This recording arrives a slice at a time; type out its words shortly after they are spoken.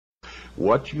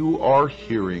What you are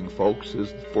hearing, folks,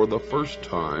 is for the first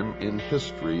time in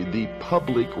history the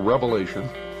public revelation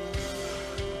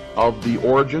of the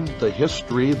origin, the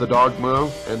history, the dogma,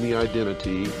 and the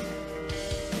identity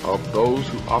of those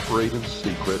who operate in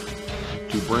secret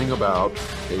to bring about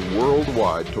a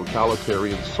worldwide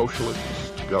totalitarian socialist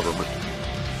government.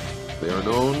 They are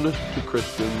known to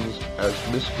Christians as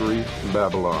Mystery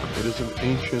Babylon. It is an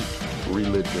ancient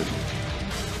religion.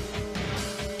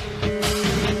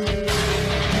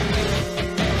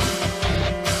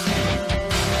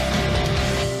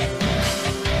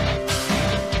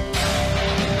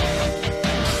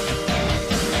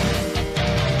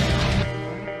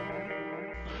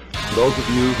 Those of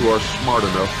you who are smart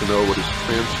enough to know what is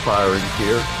transpiring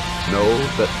here know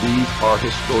that these are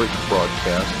historic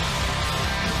broadcasts,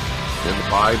 and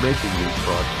by making these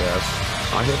broadcasts,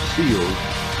 I have sealed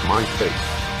my fate.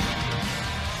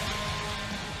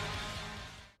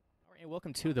 All right,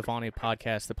 welcome to the Vonu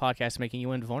Podcast, the podcast making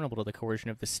you invulnerable to the coercion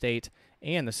of the state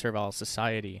and the servile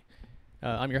society.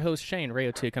 I'm your host, Shane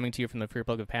Rayo2, coming to you from the Free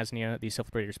Republic of P.A.Z.NIA, the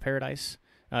Self-Liberator's Paradise.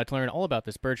 To learn all about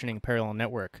this burgeoning parallel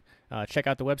network, check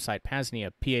out the website,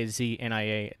 P.A.Z.NIA,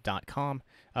 P-A-Z-N-I-A.com,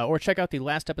 or check out the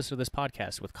last episode of this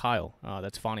podcast with Kyle.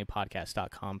 That's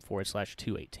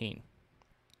VonuPodcast.com/218.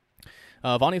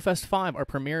 Vonu Fest 5, our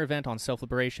premier event on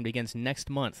self-liberation, begins next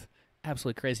month.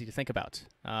 Absolutely crazy to think about.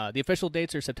 The official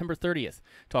dates are September 30th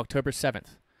to October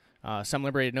 7th. Some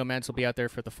liberated nomads will be out there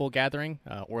for the full gathering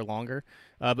or longer,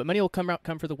 but many will come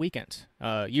for the weekend.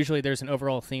 Usually there's an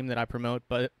overall theme that I promote,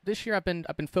 but this year I've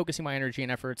been focusing my energy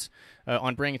and efforts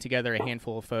on bringing together a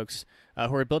handful of folks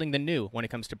who are building the new when it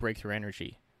comes to breakthrough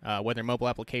energy, whether mobile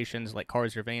applications like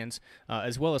cars or vans,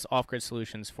 as well as off-grid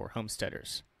solutions for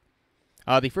homesteaders.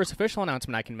 The first official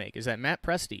announcement I can make is that Matt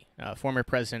Presti, former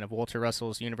president of Walter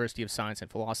Russell's University of Science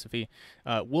and Philosophy,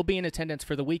 will be in attendance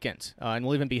for the weekend and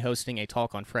will even be hosting a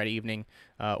talk on Friday evening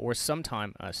or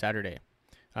sometime Saturday.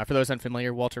 For those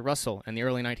unfamiliar, Walter Russell in the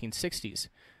early 1960s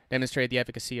demonstrated the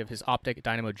efficacy of his optic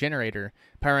dynamo generator,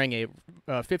 powering a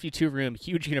 52-room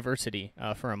huge university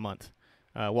for a month.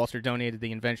 Walter donated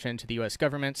the invention to the U.S.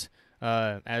 government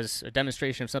as a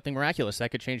demonstration of something miraculous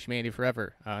that could change humanity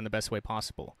forever in the best way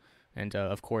possible. And,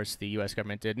 of course, the U.S.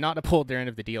 government did not uphold their end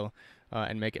of the deal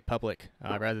and make it public.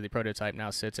 Rather, the prototype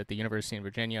now sits at the University of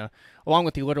Virginia, along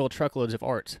with the literal truckloads of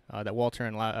art that Walter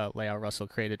and Leo Russell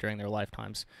created during their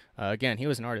lifetimes. Again, he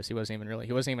was an artist. He wasn't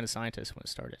even a scientist when it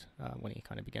started, when he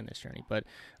kind of began this journey. But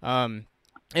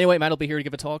anyway, Matt will be here to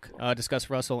give a talk, discuss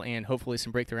Russell, and hopefully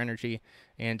some breakthrough energy.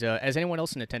 And as anyone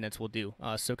else in attendance will do,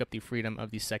 soak up the freedom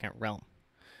of the second realm.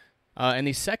 And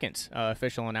the second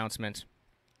official announcement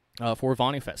for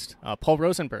Vonu Fest. Paul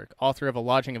Rosenberg, author of A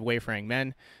Lodging of Wayfaring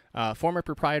Men, former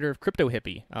proprietor of Crypto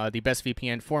Hippie, the best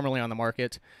VPN formerly on the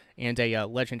market, and a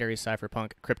legendary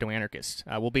cypherpunk crypto-anarchist.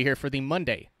 Will be here for the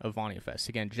Monday of Vonu Fest.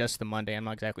 Again, just the Monday. I'm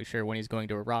not exactly sure when he's going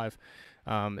to arrive.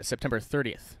 September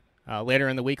 30th. Later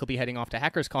in the week, he'll be heading off to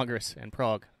Hackers Congress in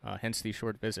Prague, hence the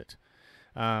short visit.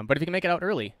 But if you can make it out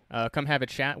early, come have a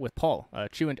chat with Paul, a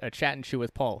chat and chew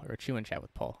with Paul, or a chew and chat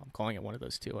with Paul. I'm calling it one of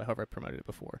those two. However, I promoted it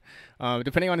before.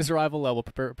 Depending on his arrival, we'll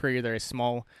prepare either a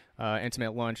small,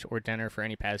 intimate lunch or dinner for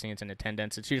any P.A.Z.NIANs in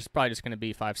attendance. It's probably just going to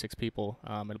be 5-6 people.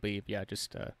 It'll be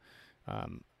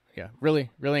really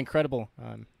incredible,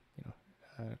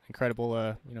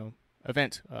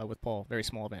 event with Paul. Very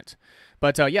small event.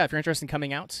 But if you're interested in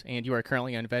coming out and you are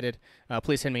currently unvetted,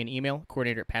 please send me an email,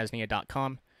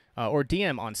 coordinator@P.A.Z.NIA.com. Or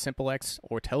DM on SimpleX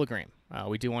or Telegram.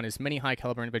 We do want as many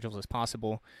high-caliber individuals as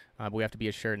possible, but we have to be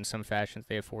assured in some fashion that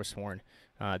they have forsworn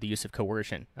the use of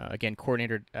coercion. Again,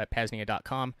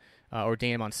 coordinator@P.A.Z.NIA.com or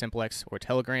DM on SimpleX or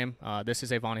Telegram. This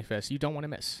is a Vonu Fest you don't want to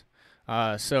miss.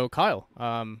 So, Kyle,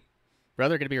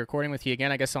 brother, going to be recording with you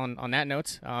again, I guess, on that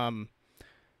note.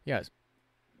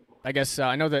 I guess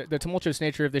I know the tumultuous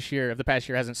nature of the past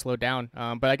year hasn't slowed down,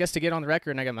 but I guess to get on the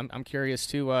record, and I'm curious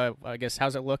too, I guess,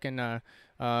 how's it looking?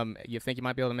 You think you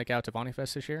might be able to make it out to Vonu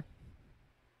Fest this year?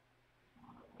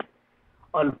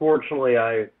 Unfortunately,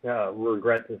 I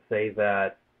regret to say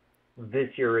that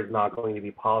this year is not going to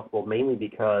be possible, mainly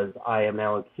because I am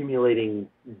now accumulating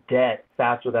debt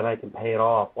faster than I can pay it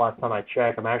off. Last time I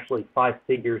checked, I'm actually 5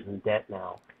 figures in debt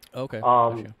now. Okay.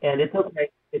 Gotcha. And it's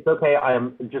okay. It's okay. I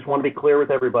just want to be clear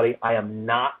with everybody. I am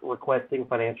not requesting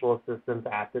financial assistance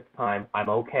at this time. I'm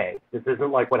okay. This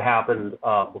isn't like what happened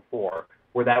before,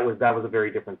 where that was a very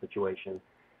different situation.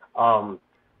 The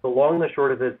long and the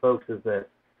short of it, folks, is that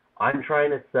I'm trying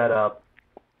to set up,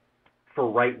 for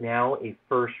right now, a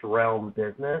first realm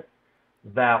business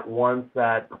that once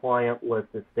that client list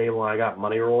is stable and I got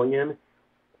money rolling in,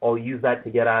 I'll use that to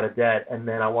get out of debt, and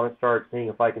then I want to start seeing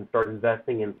if I can start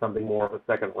investing in something more of a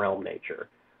second realm nature.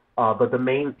 But the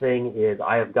main thing is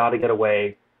I have got to get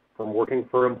away from working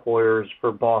for employers,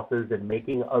 for bosses, and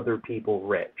making other people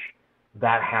rich.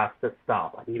 That has to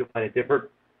stop. I need to find a different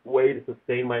way to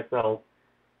sustain myself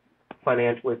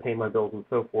financially, pay my bills, and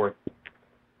so forth,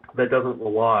 that doesn't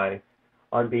rely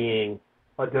on being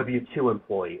a W-2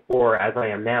 employee, or as I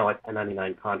am now, a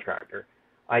 1099 contractor.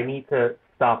 I need to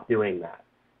stop doing that.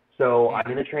 So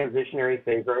I'm in a transitionary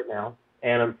phase right now,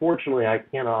 and unfortunately, I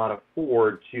cannot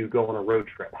afford to go on a road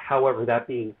trip. However, that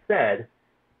being said,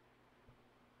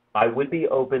 I would be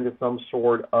open to some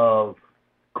sort of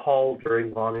call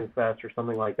during Vonu Fest or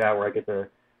something like that, where I get to,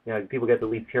 people get to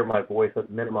at least hear my voice at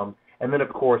minimum. And then, of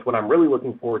course, what I'm really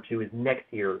looking forward to is next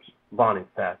year's Vonu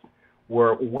Fest,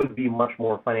 where it would be much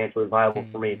more financially viable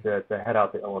for me to head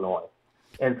out to Illinois.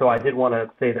 And so I did want to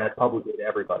say that publicly to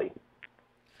everybody.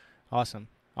 Awesome.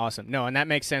 No, and that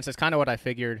makes sense. That's kind of what I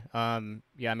figured. I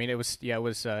mean, it was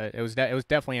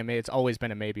definitely a maybe. It's always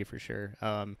been a maybe for sure.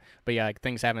 But yeah,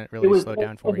 things haven't really slowed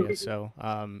down for you. So,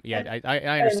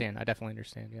 I understand. I definitely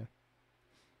understand.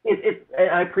 Yeah.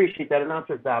 I appreciate that, and not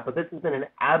just that, but this has been an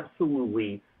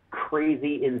absolutely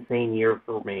crazy, insane year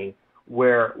for me,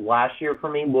 where last year for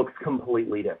me looks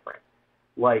completely different.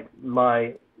 Like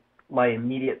my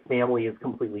immediate family is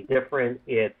completely different.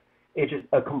 It's just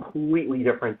a completely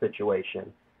different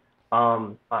situation.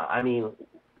 I mean,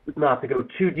 not to go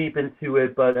too deep into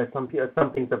it, but some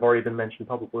things have already been mentioned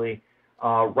publicly.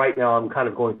 Right now, I'm kind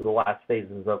of going through the last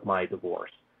phases of my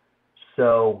divorce.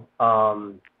 So,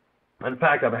 in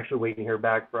fact, I'm actually waiting to hear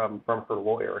back from her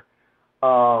lawyer,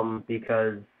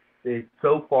 because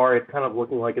so far it's kind of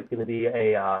looking like it's going to be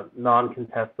a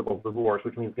non-contestable divorce,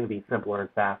 which means it's going to be simpler and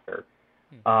faster.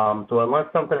 So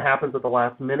unless something happens at the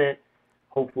last minute,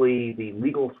 hopefully the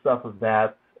legal stuff of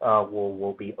that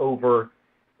will be over.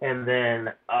 And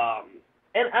then,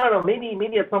 and I don't know,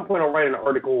 maybe at some point I'll write an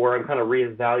article where I'm kind of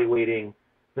reevaluating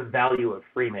the value of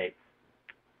freemates.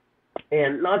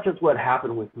 And not just what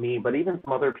happened with me, but even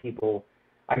some other people,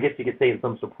 I guess you could say in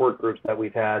some support groups that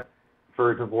we've had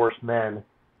for divorced men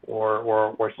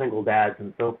or single dads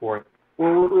and so forth.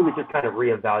 We're really just kind of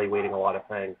reevaluating a lot of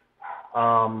things.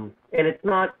 And it's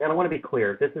not, and I want to be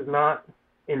clear, this is not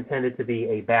intended to be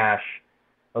a bash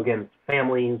against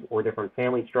families or different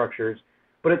family structures,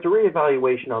 but it's a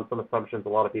reevaluation on some assumptions a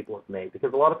lot of people have made,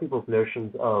 because a lot of people's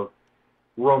notions of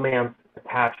romance,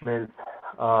 attachment,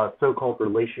 so-called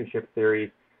relationship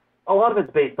theories, a lot of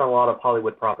it's based on a lot of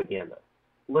Hollywood propaganda.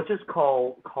 Let's just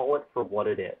call it for what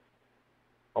it is.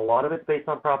 A lot of it's based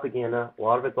on propaganda. A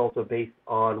lot of it's also based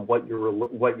on what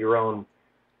your own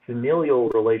familial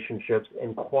relationships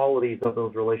and qualities of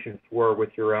those relationships were with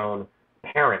your own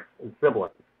parents and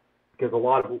siblings. Because a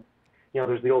lot of,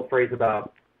 there's the old phrase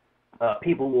about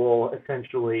people will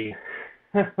essentially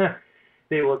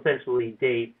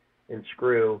date and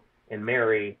screw and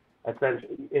marry,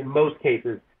 essentially, in most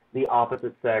cases, the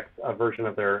opposite sex version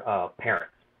of their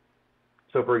parents.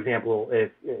 So, for example, if,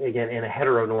 again, in a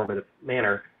heteronormative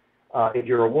manner, if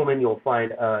you're a woman, you'll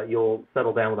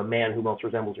settle down with a man who most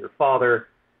resembles your father,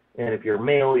 and if you're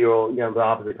male, the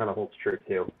opposite kind of holds true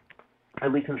too,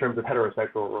 at least in terms of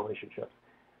heterosexual relationships.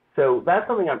 So that's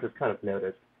something I've just kind of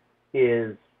noticed,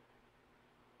 is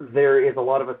there is a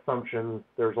lot of assumptions,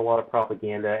 there's a lot of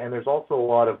propaganda, and there's also a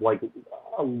lot of,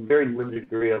 a very limited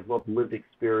degree of lived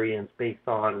experience based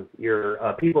on your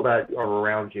people that are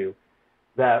around you,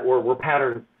 that where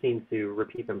patterns seem to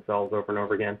repeat themselves over and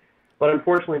over again. But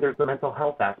unfortunately, there's the mental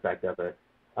health aspect of it.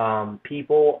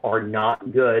 People are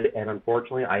not good, and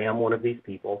unfortunately, I am one of these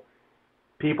people.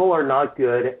 People are not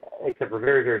good, except for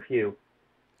very, very few,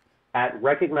 at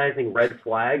recognizing red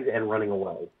flags and running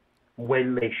away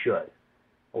when they should.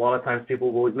 A lot of times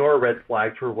people will ignore red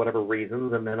flags for whatever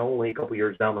reasons, and then only a couple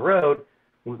years down the road,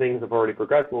 when things have already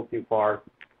progressed a little too far,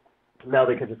 now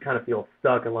they can just kind of feel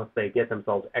stuck unless they get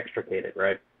themselves extricated,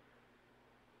 right?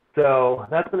 So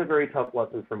that's been a very tough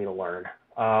lesson for me to learn.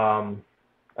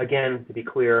 Again, to be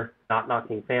clear, not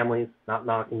knocking families, not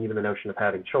knocking even the notion of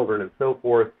having children and so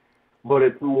forth, but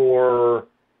it's more,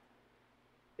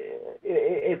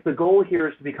 if the goal here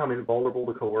is to become invulnerable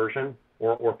to coercion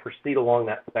or proceed along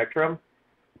that spectrum,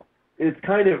 it's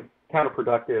kind of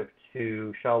counterproductive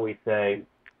to, shall we say,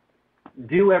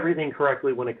 do everything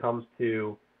correctly when it comes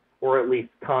to, or at least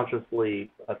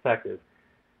consciously effective.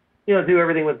 Do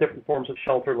everything with different forms of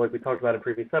shelter like we talked about in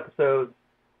previous episodes,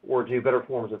 or do better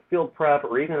forms of field prep,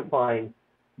 or even find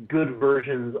good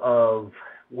versions of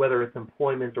whether it's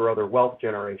employment or other wealth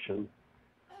generation,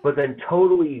 but then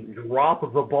totally drop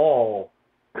the ball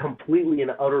completely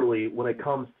and utterly when it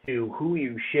comes to who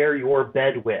you share your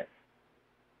bed with.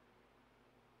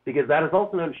 Because that is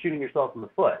also known as shooting yourself in the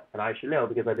foot, and I should know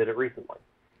because I did it recently.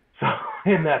 So,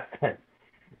 in that sense.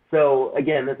 So,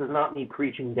 again, this is not me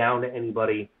preaching down to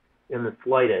anybody in the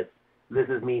slightest. This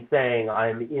is me saying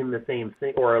I'm in the same,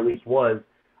 or at least was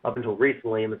up until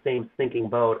recently, in the same sinking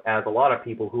boat as a lot of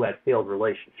people who had failed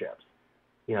relationships.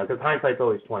 You know, because hindsight's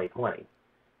always 20/20.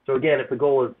 So, again, if the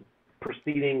goal is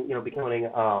proceeding, you know, becoming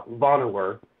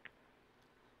Vonuer,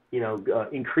 you know,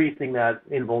 increasing that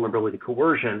invulnerability to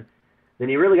coercion, then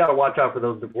you really got to watch out for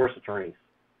those divorce attorneys.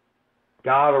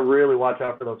 Got to really watch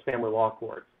out for those family law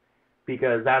courts,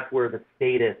 because that's where the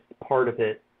statist part of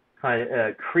it kind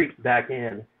of creeps back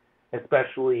in,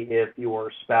 especially if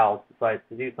your spouse decides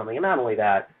to do something. And not only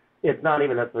that, it's not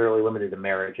even necessarily limited to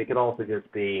marriage. It could also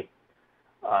just be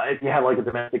if you have like a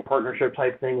domestic partnership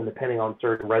type thing, and depending on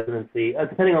certain residency,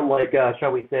 depending on like,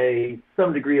 shall we say,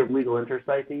 some degree of legal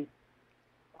interstices,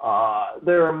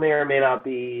 there may or may not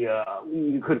be,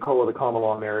 you could call it a common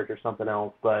law marriage or something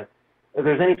else, but if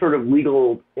there's any sort of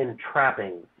legal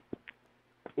entrappings,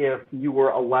 if you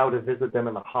were allowed to visit them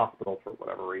in the hospital for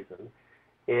whatever reason,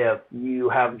 if you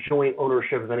have joint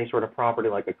ownership of any sort of property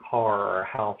like a car or a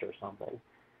house or something,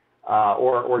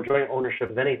 or joint ownership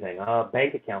of anything,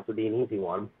 bank accounts would be an easy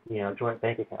one, you know, joint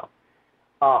bank accounts.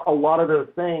 A lot of those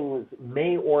things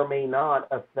may or may not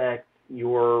affect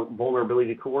your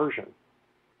vulnerability to coercion.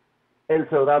 And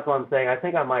so that's what I'm saying. I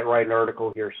think I might write an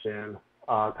article here soon,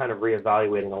 kind of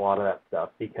reevaluating a lot of that stuff,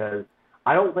 because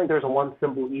I don't think there's a one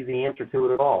simple, easy answer to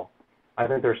it at all. I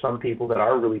think there's some people that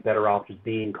are really better off just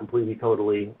being completely,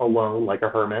 totally alone, like a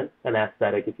hermit, an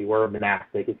ascetic, if you were, a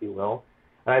monastic, if you will.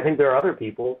 And I think there are other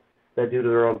people that, due to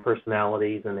their own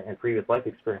personalities and previous life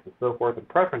experience and so forth and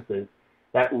preferences,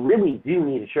 that really do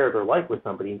need to share their life with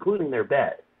somebody, including their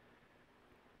bed.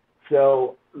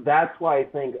 So that's why I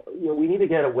think, you know, we need to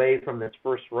get away from this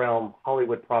first realm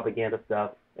Hollywood propaganda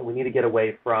stuff, and we need to get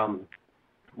away from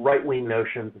right-wing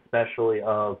notions, especially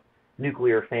of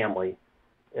nuclear family,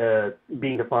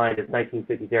 being defined as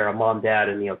 1950s era, mom, dad,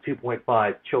 and, you know,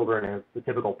 2.5 children, as the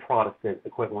typical Protestant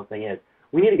equivalent thing is.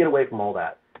 We need to get away from all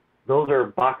that. Those are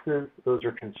boxes, those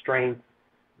are constraints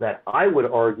that I would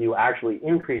argue actually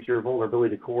increase your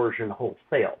vulnerability to coercion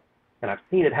wholesale. And I've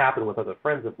seen it happen with other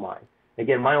friends of mine.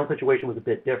 Again, my own situation was a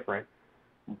bit different,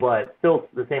 but still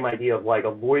the same idea of like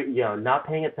avoid, you know, not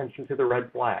paying attention to the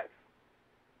red flags,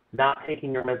 not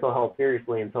taking your mental health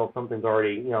seriously until something's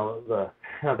already, you know,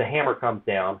 the hammer comes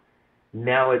down.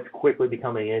 Now it's quickly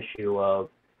becoming an issue of,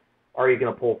 are you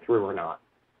going to pull through or not?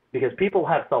 Because people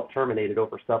have self-terminated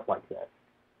over stuff like this.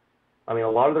 I mean, a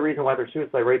lot of the reason why there's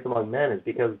suicide rates among men is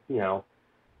because, you know,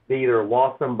 they either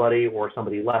lost somebody or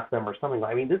somebody left them or something.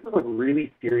 I mean, this is like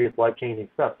really serious life-changing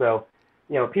stuff. So,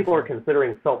 you know, people are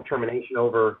considering self-termination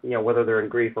over, you know, whether they're in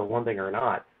grief or one thing or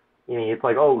not. I mean, it's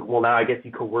like, oh, well, now I guess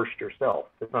you coerced yourself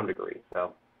to some degree.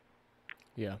 So.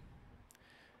 Yeah.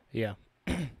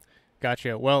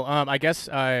 Gotcha. Well, I guess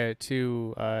I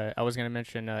was going to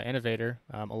mention Innovator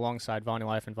alongside Vonu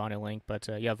Life and Vonu Link, but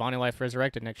yeah, Vonu Life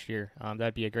Resurrected next year.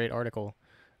 That'd be a great article,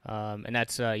 and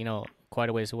that's you know, quite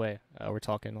a ways away. We're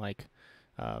talking like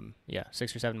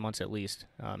 6 or 7 months at least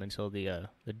until the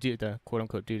quote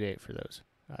unquote due date for those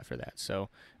for that. So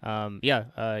you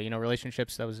know,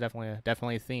 relationships, that was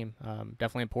definitely a theme,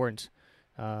 definitely important.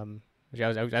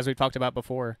 As we talked about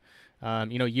before,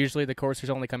 you know, usually the coercers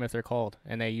only come if they're called,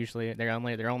 and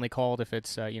they're only called if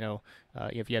it's you know,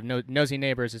 if you have nosy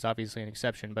neighbors, it's obviously an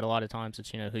exception, but a lot of times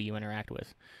it's, you know, who you interact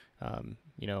with,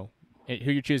 you know,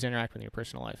 who you choose to interact with in your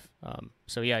personal life.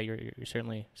 So yeah, you're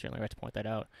certainly right to point that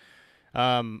out.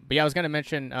 But yeah, I was going to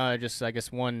mention just, I guess,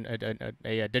 a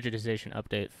digitization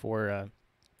update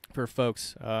for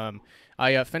folks.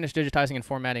 I finished digitizing and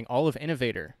formatting all of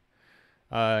Innovator,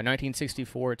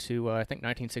 1964 to I think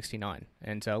 1969,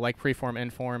 and like Preform,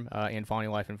 Inform, and Vonu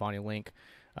Life and Vonu Link,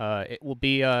 it'll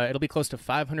be close to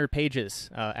 500 pages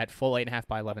at full 8.5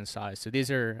 by 11 size. So these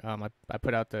are I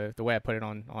put out the way I put it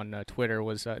on Twitter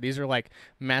was these are like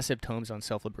massive tomes on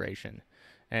self-liberation,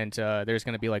 and there's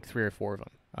going to be like 3 or 4 of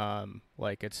them.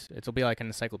 Like it'll be like an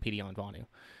encyclopedia on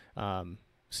Vonu.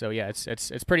 So yeah,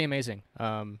 it's pretty amazing.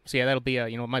 So yeah, that'll be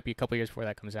you know, it might be a couple years before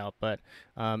that comes out, but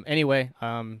anyway,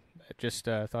 just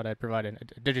thought I'd provide a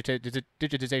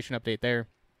digitization update there,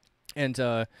 and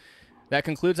that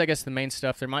concludes, I guess, the main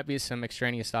stuff. There might be some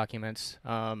extraneous documents,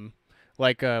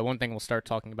 like one thing we'll start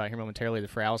talking about here momentarily, the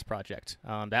Frow's project.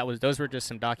 Those were just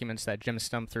some documents that Jim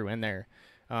Stump threw in there.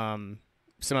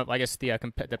 Some of, I guess, the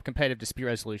competitive dispute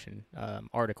resolution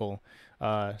article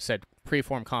said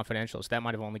preform confidential, so that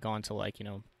might have only gone to like, you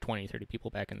know, 20, 30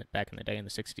 people back in the day in the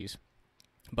 60s.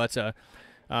 But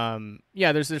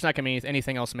yeah, there's not gonna be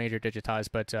anything else major digitized,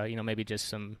 but maybe just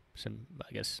some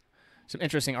I guess some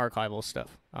interesting archival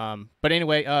stuff. But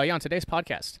anyway, yeah, on today's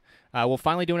podcast, we'll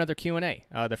finally do another Q&A.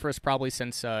 The first probably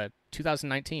since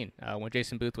 2019, when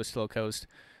Jason Booth was still a host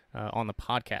on the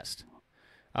podcast.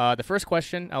 The first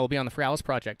question will be on the Free Alice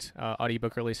Project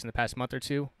audiobook released in the past month or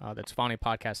two. That's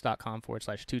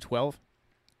VonuPodcast.com/212.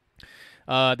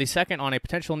 The second on a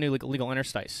potential new legal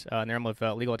interstice in the realm of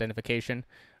legal identification.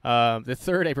 The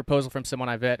third, a proposal from someone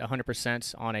I vet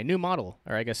 100% on a new model,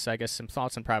 or I guess some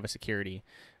thoughts on private security.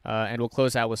 And we'll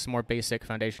close out with some more basic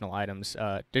foundational items,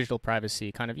 digital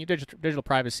privacy, kind of digital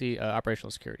privacy,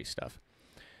 operational security stuff.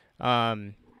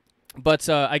 But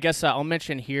I guess I'll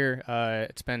mention here,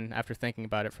 it's been after thinking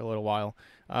about it for a little while,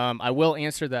 I will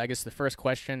answer the first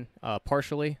question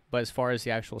partially, but as far as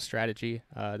the actual strategy,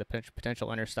 the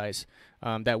potential interstice,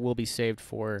 that will be saved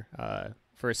for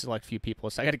a select few people,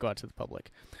 so I got to go out to the public.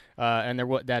 And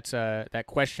that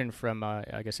question from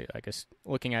I guess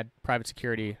looking at private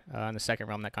security in the second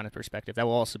realm, that kind of perspective, that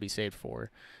will also be saved for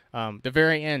the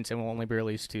very end, and will only be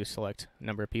released to a select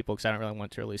number of people, because I don't really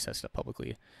want to release that stuff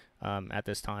publicly at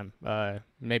this time.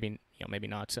 Maybe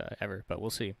not ever, but we'll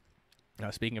see.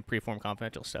 Speaking of preform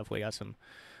confidential stuff, we got some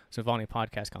Vonu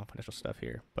Podcast confidential stuff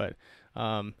here. But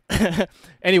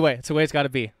anyway, it's the way it's got to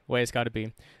be.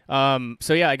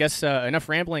 So yeah, I guess enough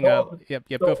rambling. Yep.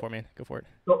 Go for it, man. Go for it.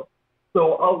 Put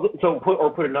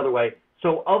another way.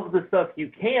 So of the stuff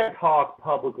you can't talk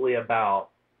publicly about, ...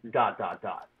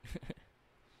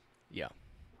 Yeah.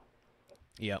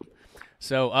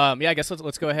 So yeah, I guess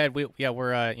let's go ahead.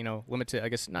 We're limited. I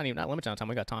guess not limited on time.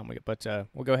 We got time. But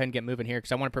we'll go ahead and get moving here,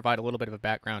 because I want to provide a little bit of a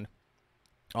background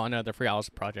on the Free Alice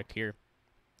Project here.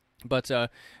 But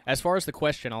as far as the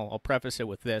question, I'll preface it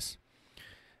with this.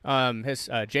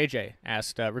 JJ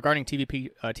asked regarding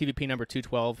TVP number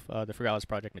 212, the Free Alice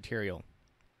Project material.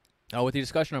 With the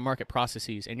discussion on market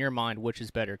processes, in your mind, which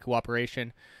is better,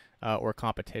 cooperation or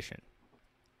competition?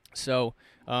 So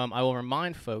I will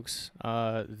remind folks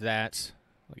that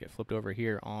I'll get flipped over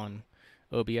here on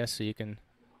OBS so you can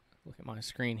look at my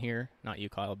screen here. Not you,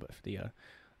 Kyle, but the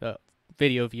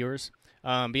video viewers.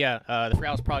 But yeah, the Free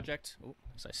Alice Project. Oh,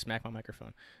 I smacked my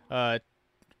microphone. The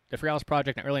Free Alice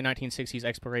Project, an early 1960s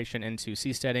exploration into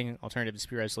seasteading, alternative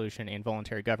dispute resolution, and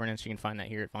voluntary governance. You can find that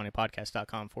here at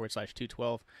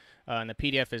VonuPodcast.com/212. And the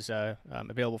PDF is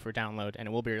available for download, and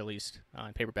it will be released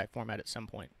in paperback format at some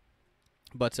point.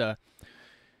 But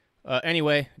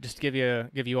anyway, just to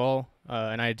give you all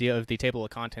an idea of the table of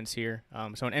contents here.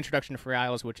 So an introduction to Free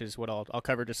Alice, which is what I'll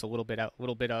cover just a little bit of,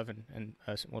 and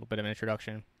a little bit of an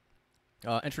introduction.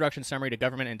 Introduction summary to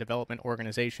government and development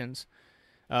organizations.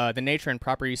 The nature and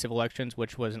proper use of elections,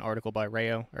 which was an article by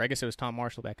Rayo, or I guess it was Tom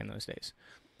Marshall back in those days.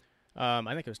 I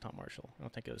think it was Tom Marshall. I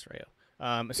don't think it was Rayo.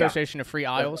 Association of Free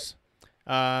Isles.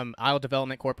 Isle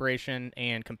Development Corporation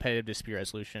and Competitive Dispute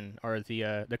Resolution are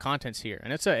the contents here,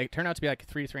 and it turned out to be like a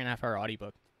 3.5 hour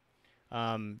audiobook.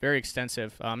 Very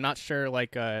extensive. I'm not sure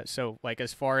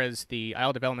as far as the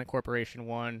Isle Development Corporation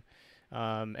one,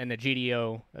 and the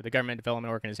GDO, the Government Development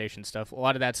Organization stuff, a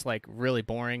lot of that's like really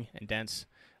boring and dense.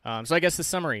 So I guess the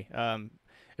summary,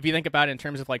 if you think about it in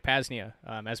terms of like P.A.Z.NIA,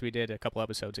 as we did a couple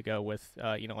episodes ago with,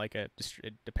 like a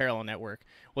parallel network.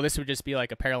 Well, this would just be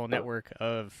like a parallel network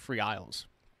of free isles,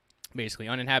 basically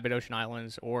uninhabited ocean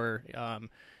islands, or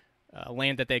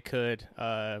land that they could,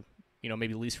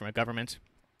 maybe lease from a government,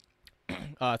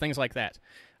 things like that.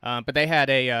 But they had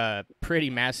a pretty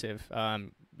massive,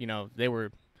 they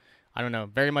were, I don't know,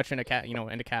 very much into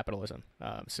capitalism.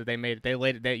 So not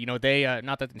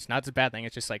that it's not a bad thing.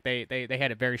 It's just like they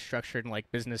had it very structured, and like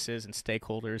businesses and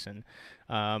stakeholders, and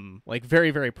like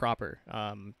very, very proper,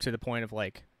 to the point of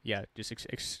like, yeah, just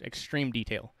extreme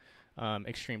detail, But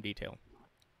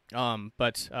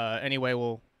anyway,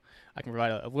 I can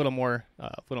provide a little more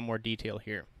detail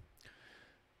here.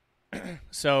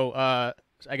 So I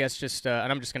guess just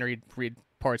and I'm just gonna read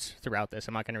parts throughout this.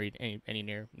 I'm not going to read any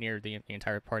near the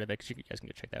entire part of it, because you guys can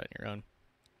go check that out on your own.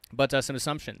 But some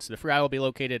assumptions. The Free Isle will be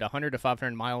located 100 to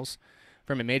 500 miles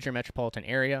from a major metropolitan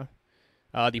area.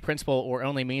 The principal or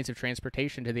only means of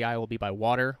transportation to the isle will be by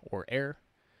water or air.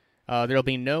 There will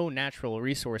be no natural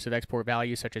resource of export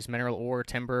value, such as mineral ore,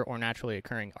 timber, or naturally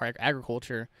occurring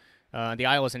agriculture. The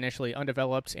isle is initially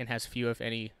undeveloped and has few, if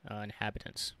any,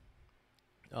 inhabitants.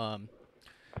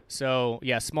 So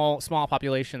yeah, small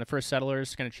population. The first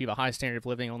settlers can achieve a high standard of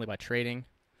living only by trading.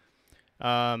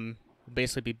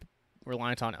 Basically, be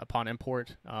reliant upon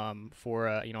import for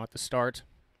at the start,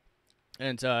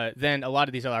 and then a lot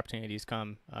of these other opportunities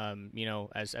come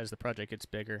as the project gets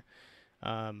bigger.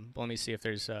 But let me see if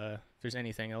there's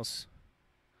anything else.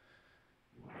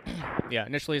 Yeah,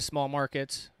 initially a small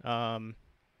market.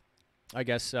 I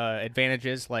guess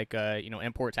advantages like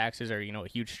import taxes are a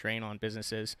huge strain on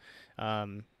businesses.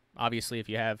 Obviously, if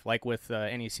you have like with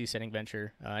any seasetting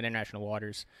venture in international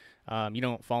waters, you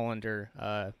don't fall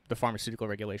under the pharmaceutical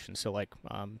regulations. So like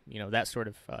that sort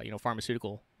of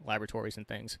pharmaceutical laboratories and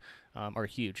things are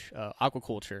huge.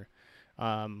 Aquaculture,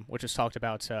 which was talked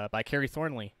about by Carrie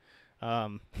Thornley.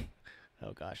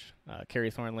 Oh gosh,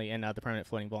 Carrie Thornley and the Permanent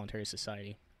Floating Voluntary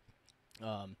Society.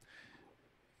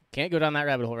 Can't go down that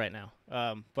rabbit hole right now.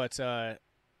 But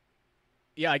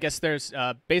yeah, I guess there's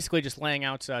basically just laying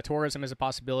out tourism as a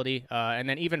possibility, and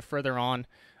then even further on,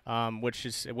 which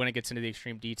is when it gets into the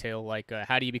extreme detail, like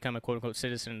how do you become a quote-unquote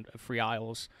citizen of Free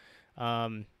Isles?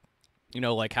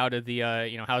 Like how did the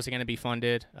how is it going to be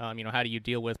funded? How do you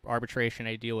deal with arbitration? How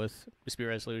do you deal with dispute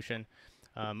resolution?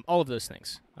 All of those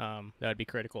things that would be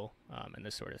critical in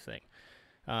this sort of thing.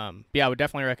 Yeah, I would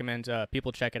definitely recommend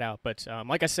people check it out. But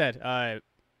like I said,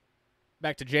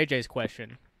 back to JJ's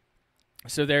question.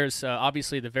 So there's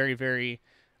obviously the very, very,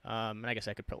 and I guess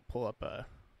I could pull up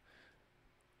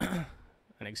an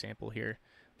example here.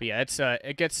 But yeah,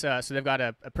 it gets so they've got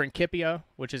a Principia,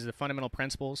 which is the fundamental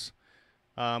principles,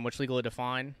 which legally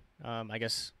define, I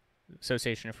guess,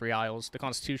 Association of Free Isles, the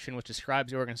Constitution, which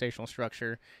describes the organizational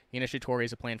structure, the initiatory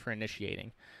is a plan for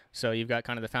initiating. So you've got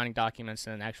kind of the founding documents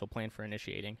and an actual plan for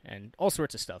initiating and all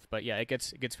sorts of stuff. But yeah, it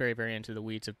gets very, very into the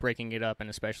weeds of breaking it up and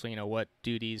especially, what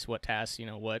duties, what tasks,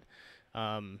 what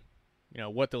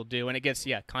they'll do. And it gets,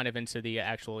 kind of into the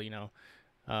actual,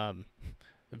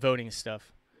 voting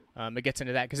stuff. It gets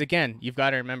into that because again, you've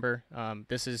got to remember,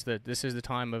 this is the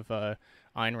time of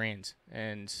Ayn Rand,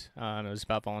 and it was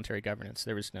about voluntary governance.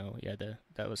 There was no,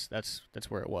 that's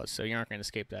where it was. So you aren't going to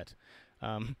escape that.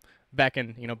 Back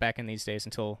in these days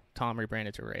until Tom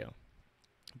rebranded to Rayo.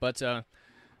 But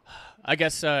I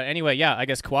guess anyway, I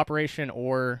guess cooperation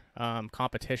or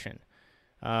competition.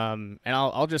 And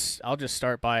I'll just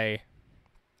start by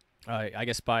I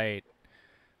guess by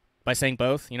saying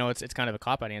both. It's kind of a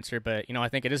cop-out answer, but I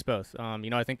think it is both.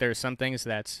 I think there's some things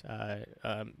that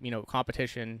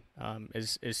competition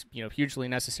is hugely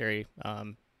necessary.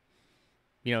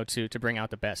 To bring out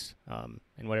the best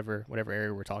in whatever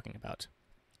area we're talking about.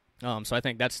 So I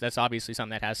think that's obviously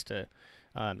something that has to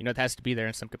it has to be there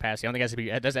in some capacity. I don't think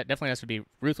it definitely has to be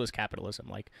ruthless capitalism,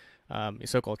 like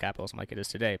so-called capitalism, like it is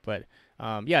today. But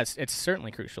it's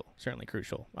certainly crucial,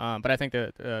 But I think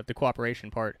the cooperation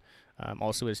part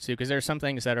also is too, because there are some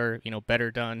things that are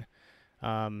better done.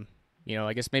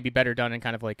 I guess maybe better done in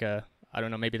kind of like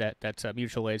maybe that's a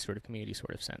mutual aid sort of community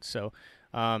sort of sense. So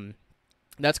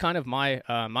that's kind of my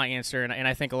answer, and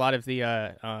I think a lot of the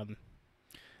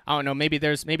I don't know. Maybe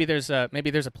there's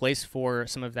a place for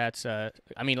some of that.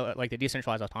 Like the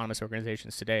decentralized autonomous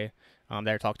organizations today that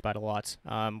are talked about a lot,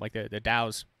 like the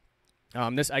DAOs.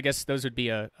 I guess those would be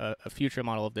a future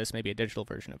model of this, maybe a digital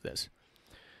version of this.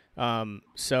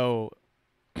 So,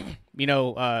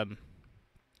 I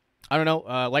don't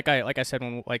know. Like I said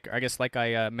like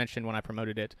I mentioned when I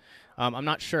promoted it, I'm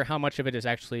not sure how much of it is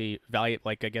actually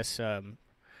valuable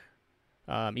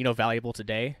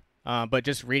today. But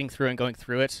just reading through and going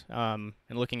through it, and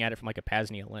looking at it from like a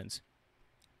P.A.Z.NIA lens,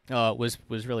 was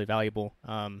really valuable.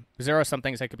 Because there are some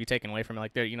things that could be taken away from it.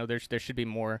 Like there should be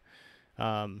more.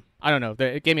 I don't know.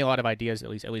 It gave me a lot of ideas, at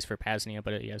least for P.A.Z.NIA.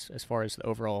 But as far as the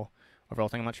overall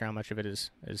thing, I'm not sure how much of it is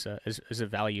a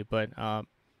value. But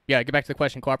get back to the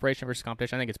question: cooperation versus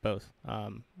competition. I think it's both.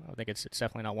 I think it's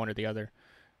definitely not one or the other.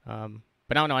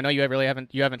 But I don't know. I know you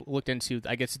haven't looked into,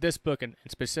 I guess, this book in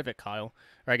specific, Kyle,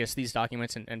 or I guess these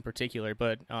documents in particular.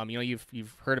 But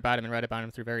you've heard about them and read about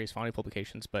them through various Vonu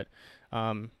publications. But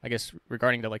I guess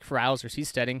regarding the like Free Isles or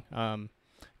seasteading,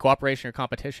 cooperation or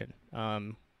competition,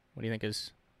 what do you think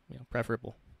is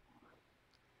preferable?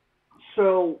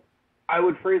 So I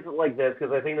would phrase it like this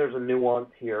because I think there's a nuance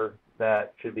here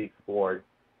that should be explored.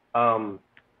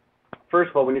 First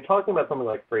of all, when you're talking about something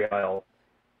like Free Isles,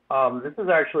 this is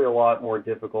actually a lot more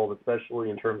difficult, especially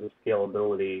in terms of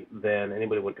scalability, than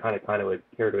anybody would kind of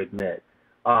care to admit.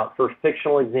 For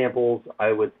fictional examples,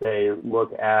 I would say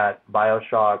look at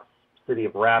BioShock's City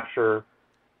of Rapture,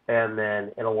 and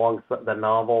then alongside the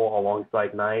novel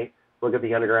Alongside Night, look at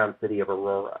the underground city of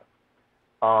Aurora.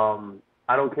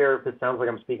 I don't care if it sounds like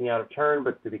I'm speaking out of turn,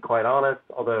 but to be quite honest,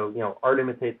 although art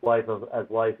imitates life as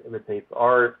life imitates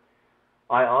art,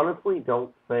 I honestly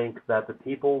don't think that the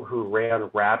people who ran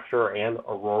Rapture and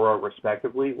Aurora,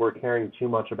 respectively, were caring too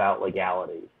much about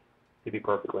legalities, to be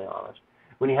perfectly honest.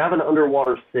 When you have an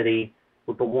underwater city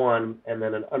with the one, and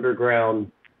then an underwater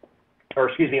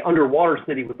city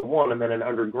with the one, and then an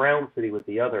underground city with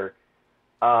the other,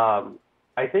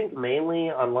 I think mainly,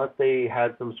 unless they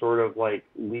had some sort of like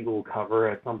legal cover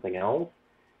as something else,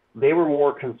 they were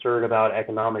more concerned about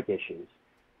economic issues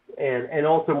and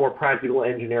also more practical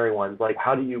engineering ones, like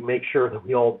how do you make sure that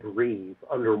we all breathe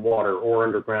underwater or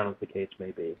underground, as the case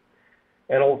may be,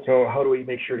 and also how do we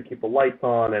make sure to keep the lights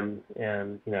on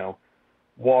and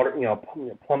water,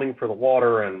 plumbing for the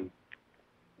water and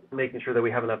making sure that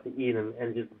we have enough to eat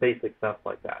and just basic stuff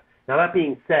like that. Now that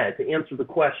being said, to answer the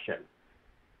question,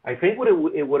 I think what it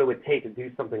would take to do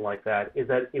something like that is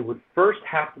that it would first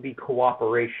have to be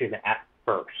cooperation at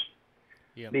first.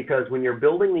 Yeah. Because when you're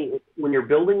building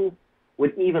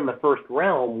what even the first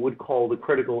realm would call the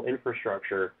critical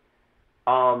infrastructure,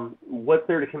 what's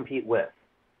there to compete with?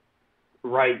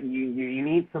 Right? You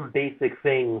need some basic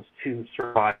things to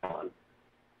survive on,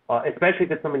 especially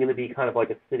if it's something going to be kind of like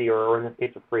a city or in this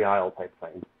case a free isle type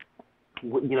thing.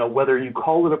 Whether you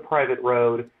call it a private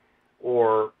road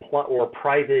or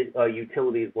private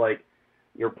utilities like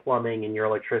your plumbing and your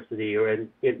electricity or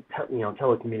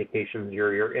telecommunications,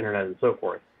 your internet and so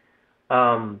forth.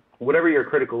 Whatever your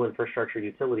critical infrastructure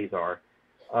utilities are,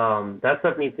 that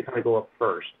stuff needs to kind of go up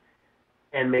first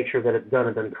and make sure that it's done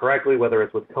and done correctly, whether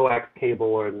it's with coax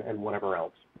cable and whatever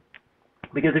else.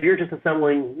 Because if you're just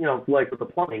assembling, like with the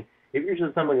plumbing, if you're just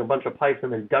assembling a bunch of pipes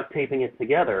and then duct taping it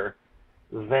together,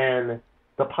 then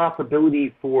the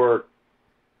possibility for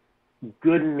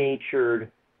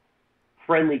good-natured,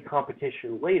 friendly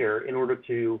competition later in order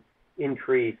to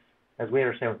increase, as we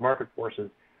understand with market forces,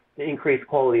 to increase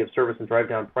quality of service and drive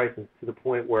down prices to the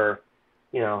point where,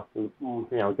 good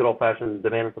old-fashioned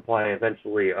demand and supply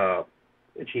eventually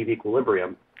achieve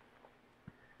equilibrium.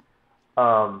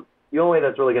 The only way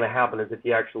that's really going to happen is if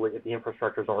the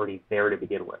infrastructure is already there to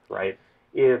begin with, right?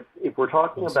 If we're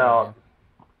talking about,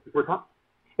 if we're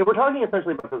talking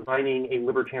essentially about designing a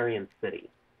libertarian city,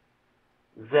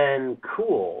 then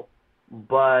cool.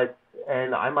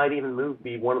 And I might even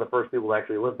be one of the first people to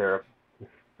actually live there.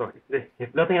 So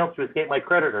if nothing else, to escape my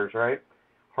creditors, right?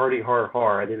 Hardy har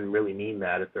har. I didn't really mean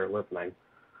that if they're listening.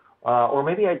 Or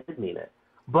maybe I did mean it.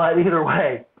 But either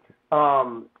way,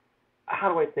 how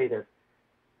do I say this?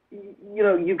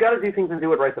 You've got to do things and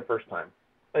do it right the first time,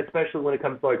 especially when it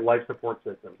comes to like life support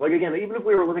systems. Like again, even if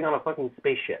we were living on a fucking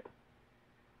spaceship,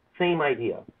 same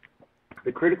idea.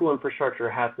 The critical infrastructure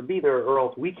has to be there, or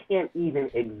else we can't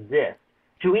even exist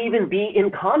to even be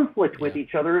in conflict with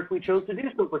each other if we chose to do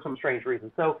so for some strange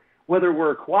reason. So whether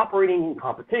we're cooperating in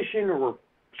competition or we're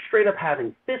straight up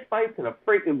having fist fights in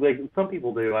like some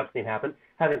people do, I've seen happen,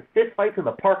 having fist fights in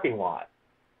the parking lot,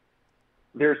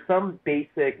 there's some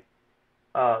basic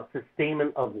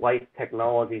sustainment of life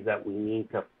technologies that we need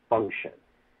to function.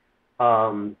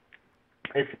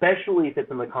 Especially if it's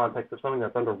in the context of something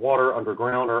that's underwater,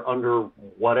 underground, or under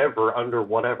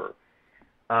whatever.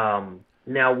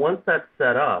 Now, once that's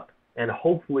set up and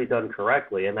hopefully done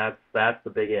correctly, and that's the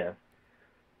big if,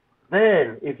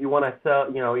 then if you want to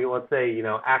sell, let's say,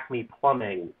 Acme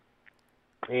Plumbing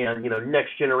and,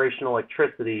 next generation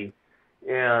electricity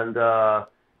and,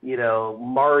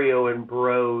 Mario and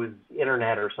Bros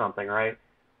Internet or something, right?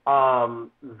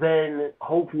 Then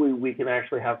hopefully we can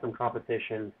actually have some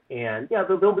competition, and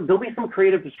there'll be some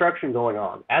creative destruction going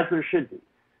on, as there should be.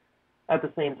 At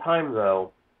the same time,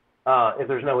 though, if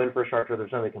there's no infrastructure,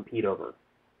 there's nothing to compete over,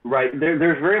 right?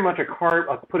 There's very much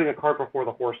putting a cart before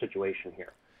the horse situation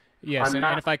here. Yes, and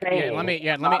if I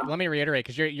let me reiterate,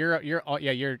 because you're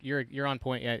on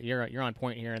point. Yeah, you're on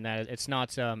point here in that it's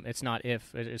not it's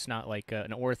not like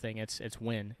an or thing. It's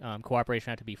when cooperation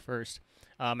had to be first.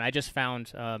 I just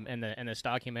found in this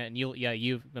document,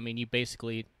 and you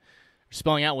basically are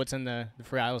spelling out what's in the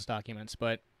Free Isles documents,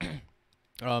 but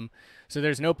so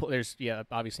there's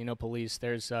obviously no police.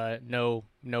 There's no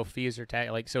fees or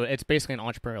tax. So it's basically an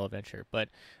entrepreneurial venture. But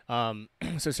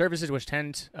so services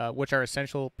which are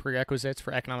essential prerequisites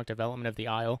for economic development of the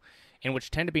Isle, and which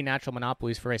tend to be natural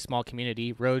monopolies for a small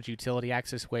community, roads, utility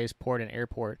access ways, port, and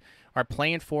airport, are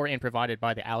planned for and provided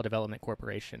by the Isle Development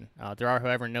Corporation. There are,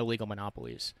 however, no legal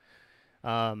monopolies.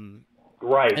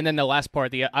 Right. And then the last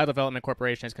part, the Isle Development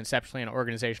Corporation is conceptually and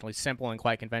organizationally simple and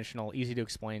quite conventional, easy to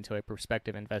explain to a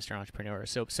prospective investor entrepreneur.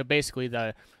 So basically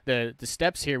the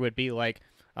steps here would be like,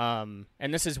 and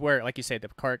this is where, like you say, the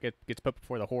cart gets put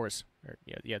before the horse, or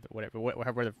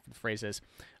whatever the phrase is.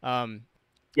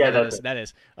 That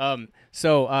is.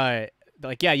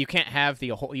 You can't have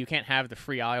the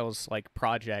Free Isles like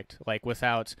project like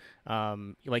without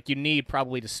you need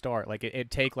probably to start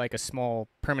it'd take like a small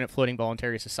permanent floating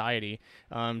voluntary society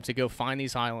to go find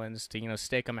these islands, to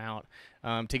stake them out,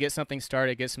 to get something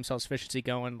started, get some self-sufficiency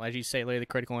going, as you say, lay the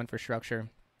critical infrastructure.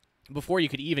 before you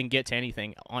could even get to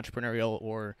anything entrepreneurial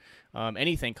or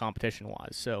anything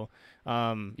competition-wise. So,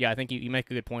 I think you make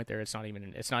a good point there. It's not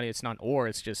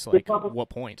it's just like what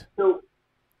point.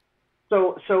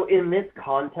 So in this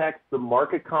context, the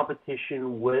market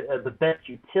competition the best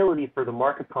utility for the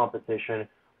market competition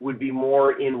would be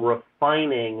more in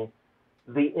refining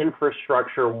the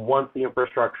infrastructure once the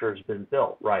infrastructure has been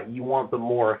built, right? You want the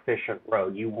more efficient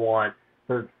road. You want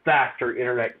the faster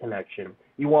internet connection.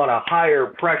 You want a higher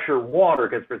pressure water,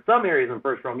 because for some areas in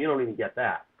first realm, you don't even get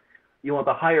that. You want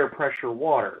the higher pressure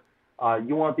water.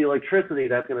 You want the electricity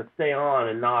that's going to stay on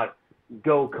and not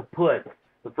go kaput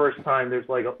the first time there's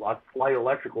like a slight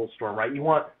electrical storm, right? You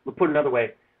want, to put it another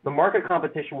way, the market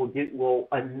competition will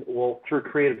through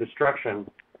creative destruction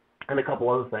and a couple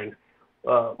other things,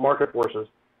 market forces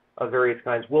of various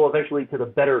kinds, will eventually lead to the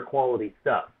better quality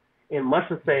stuff. In much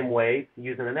the same way, to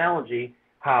use an analogy,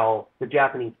 how the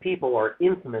Japanese people are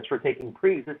infamous for taking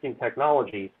pre-existing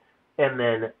technologies and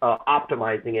then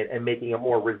optimizing it and making it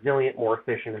more resilient, more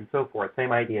efficient, and so forth.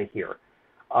 Same idea here.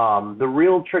 The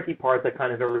real tricky part that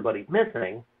kind of everybody's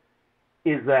missing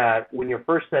is that when you're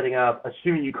first setting up,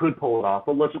 assuming you could pull it off,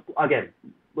 but let's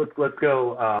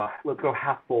go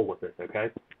half full with this, okay?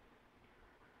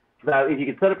 That if you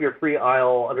could set up your free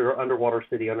isle, underwater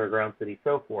city, underground city,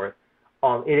 so forth,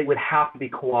 it would have to be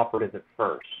cooperative at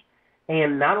first.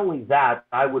 And not only that,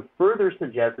 I would further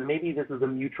suggest, and maybe this is a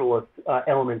mutualist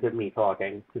element of me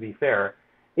talking, to be fair,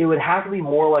 it would have to be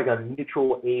more like a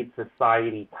mutual aid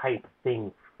society type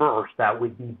thing first that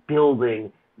would be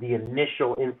building the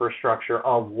initial infrastructure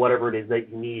of whatever it is that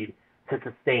you need to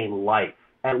sustain life,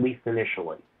 at least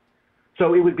initially.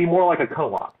 So it would be more like a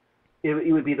co-op.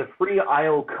 It would be the free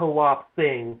isle co-op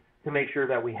thing to make sure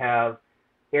that we have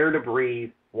air to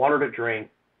breathe, water to drink,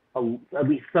 at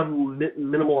least some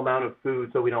minimal amount of food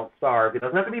so we don't starve. It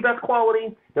doesn't have to be best quality.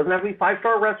 It doesn't have to be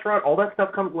five-star restaurant. All that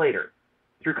stuff comes later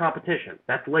through competition.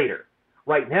 That's later.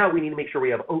 Right now, we need to make sure we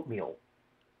have oatmeal.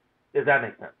 Does that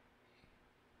make sense?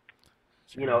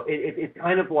 Sure. You know, it's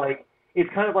kind of like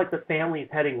the families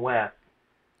heading west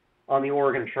on the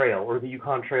Oregon Trail or the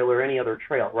Yukon Trail or any other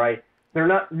trail, right?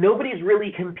 Nobody's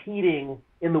really competing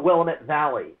in the Willamette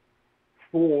Valley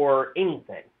for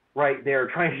anything, right? They're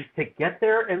trying just to get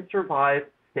there and survive,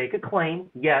 stake a claim.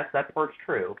 Yes, that part's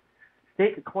true.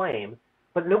 Stake a claim,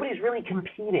 but nobody's really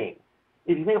competing.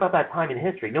 If you think about that time in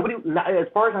history, as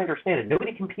far as I understand it,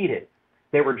 nobody competed.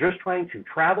 They were just trying to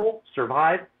travel,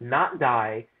 survive, not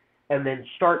die, and then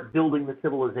start building the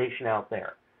civilization out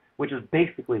there, which is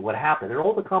basically what happened. And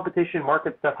all the competition,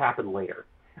 market stuff happened later.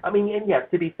 I mean, and yes,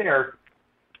 to be fair,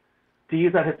 to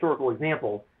use that historical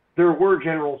example, there were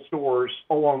general stores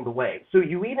along the way. So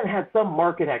you even had some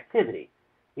market activity.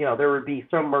 You know, there would be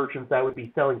some merchants that would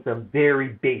be selling some very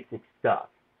basic stuff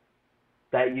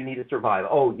that you need to survive.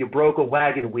 Oh, you broke a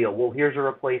wagon wheel. Well, here's a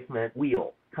replacement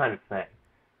wheel kind of thing.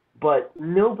 But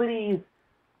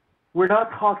we're not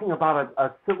talking about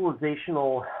a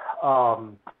civilizational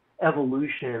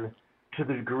evolution to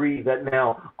the degree that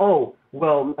now, I'm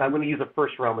going to use a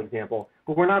first realm example,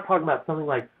 but we're not talking about something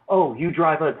like, oh, you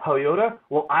drive a Toyota?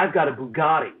 Well, I've got a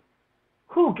Bugatti.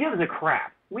 Who gives a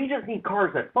crap? We just need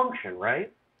cars that function,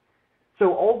 right?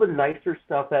 So all the nicer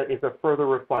stuff that is a further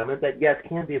refinement that, yes,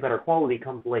 can be a better quality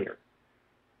comes later.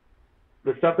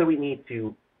 The stuff that we need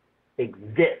to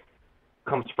exist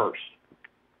comes first.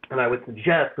 And I would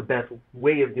suggest the best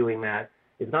way of doing that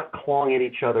is not clawing at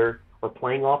each other or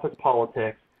playing office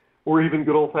politics or even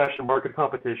good old-fashioned market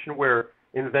competition where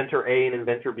inventor A and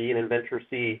inventor B and inventor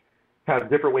C have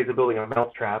different ways of building a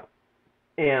mousetrap,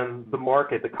 and the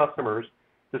market, the customers,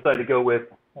 decide to go with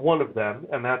one of them,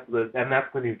 and that's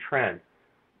the new trend.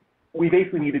 We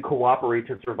basically need to cooperate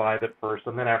to survive at first,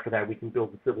 and then after that we can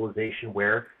build a civilization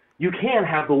where you can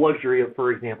have the luxury of,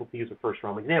 for example, to use a first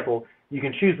realm example, you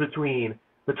can choose between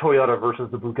the Toyota versus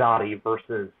the Bugatti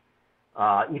versus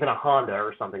even a Honda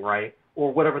or something, right?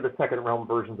 Or whatever the second realm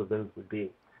versions of those would be.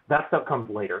 That stuff comes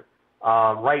later.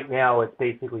 Right now, it's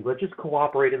basically, let's just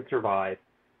cooperate and survive,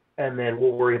 and then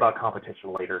we'll worry about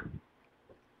competition later.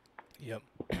 Yep.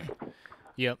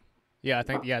 Yeah, I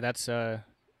think, that's,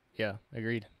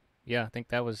 agreed. Yeah, I think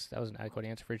that was an adequate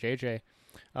answer for JJ.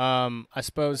 I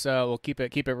suppose we'll keep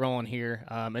it rolling here.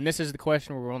 And this is the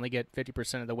question where we'll only get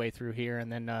 50% of the way through here, and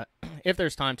then if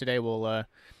there's time today, we'll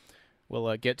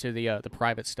get to the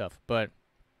private stuff. But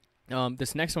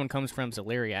this next one comes from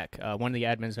Zalariak, one of the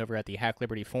admins over at the Hack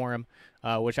Liberty Forum,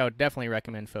 which I would definitely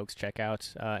recommend folks check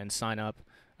out and sign up.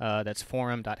 That's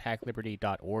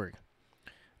forum.hackliberty.org.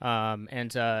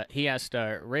 And he asked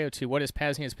Rayo2, what is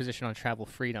P.A.Z.NIA's position on travel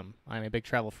freedom? I'm a big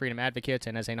travel freedom advocate,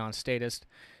 and as a non-statist,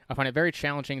 I find it very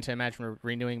challenging to imagine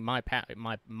renewing my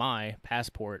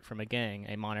passport from a gang,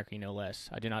 a monarchy no less,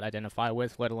 I do not identify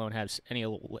with, let alone have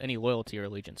any loyalty or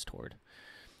allegiance toward.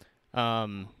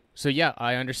 So yeah,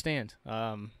 I understand.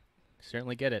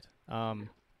 Certainly get it.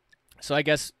 So I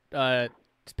guess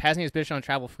P.A.Z.NIA's position on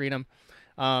travel freedom.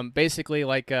 Basically,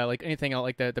 like anything else,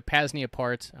 like the P.A.Z.NIA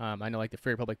part, I know like the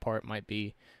Free Republic part might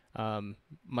be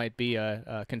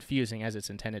confusing as it's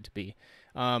intended to be,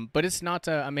 but it's not.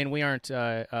 I mean, we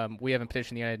haven't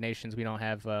petitioned the United Nations. We don't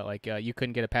have you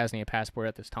couldn't get a P.A.Z.NIA passport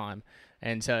at this time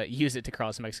and use it to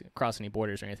cross any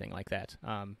borders or anything like that.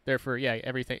 Therefore, yeah,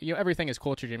 everything is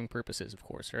culture-giving purposes, of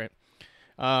course, right?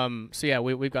 So yeah,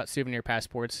 we've got souvenir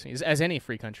passports, as any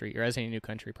free country or as any new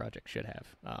country project should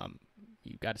have.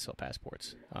 You got to sell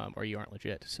passports, or you aren't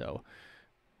legit. So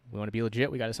we want to be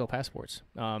legit. We got to sell passports.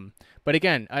 But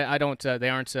again, I don't. They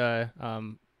aren't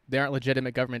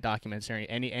legitimate government documents or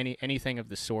anything of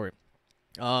the sort.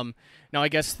 Now, I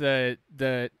guess as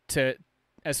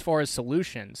far as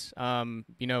solutions,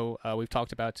 we've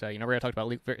talked about. Ray talked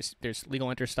about there's legal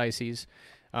interstices.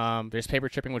 There's paper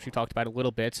tripping, which we talked about a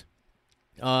little bit.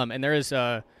 And there is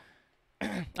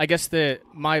I guess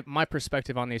my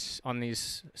perspective on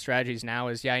these strategies now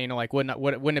is, yeah,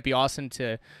 wouldn't it be awesome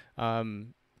to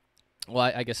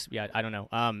I guess, yeah, I don't know.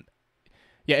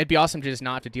 Yeah, it'd be awesome to just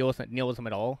not have to deal with them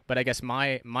at all. But I guess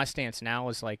my stance now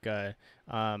is like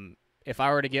if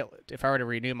I were to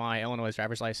renew my Illinois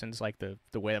driver's license like the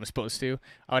way I'm supposed to,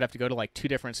 I would have to go to like 2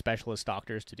 different specialist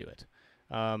doctors to do it.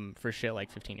 For shit like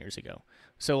 15 years ago.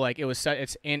 So like it was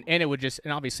and it would just,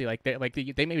 and obviously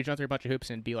they maybe jump through a bunch of hoops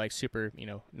and be like super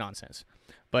nonsense.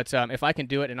 But if I can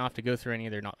do it and not have to go through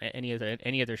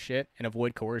any other shit and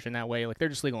avoid coercion that way, like they're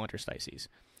just legal interstices.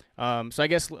 So I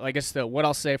guess what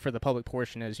I'll say for the public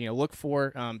portion is look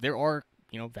for there are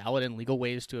valid and legal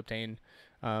ways to obtain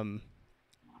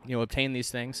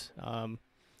these things.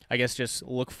 I guess just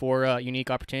look for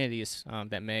unique opportunities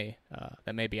that may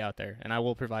be out there, and I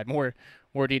will provide more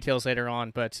details later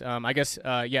on. But I guess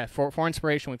for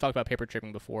inspiration, we've talked about paper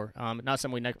tripping before. Not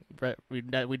something we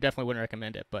definitely wouldn't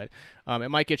recommend it, but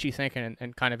it might get you thinking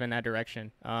and kind of in that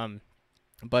direction.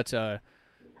 But I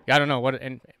don't know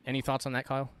any thoughts on that,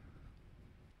 Kyle?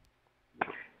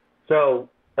 So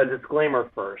a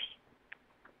disclaimer first.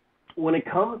 When it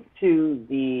comes to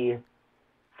the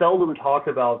seldom talked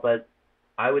about, but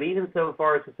I would even so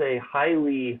far as to say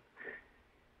highly,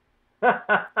 it's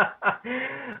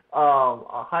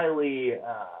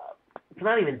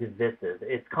not even divisive,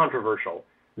 it's controversial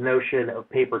notion of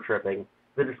paper tripping.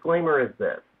 The disclaimer is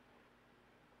this.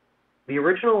 The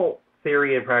original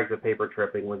theory and practice of paper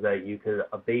tripping was that you could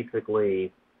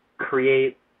basically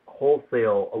create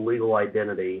wholesale a legal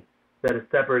identity that is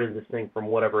separate and distinct from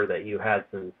whatever that you had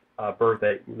since birth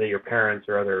that your parents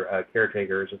or other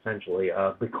caretakers essentially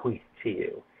bequeathed to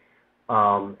you.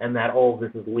 And that all of this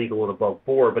is legal and above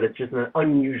board, but it's just an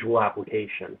unusual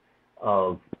application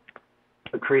of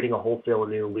creating a wholesale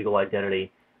and new legal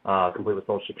identity, complete with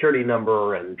social security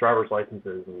number and driver's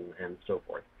licenses and so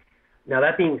forth. Now,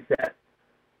 that being said,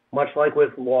 much like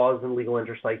with laws and legal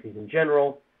interstices in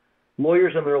general,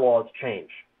 lawyers and their laws change.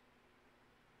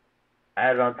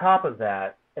 Added on top of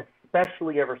that,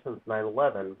 especially ever since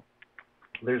 9/11,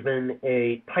 there's been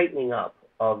a tightening up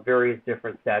of various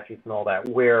different statutes and all that,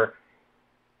 where,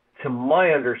 to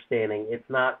my understanding, it's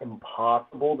not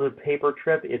impossible to paper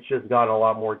trip. It's just gotten a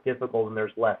lot more difficult and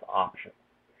there's less options.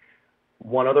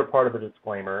 One other part of the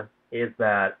disclaimer is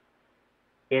that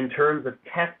in terms of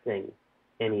testing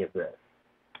any of this,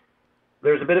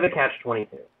 there's a bit of a catch-22.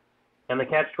 And the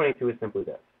catch-22 is simply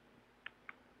this.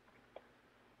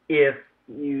 If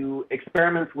you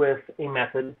experiment with a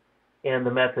method and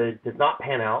the method does not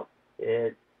pan out,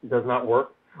 it does not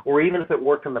work, or even if it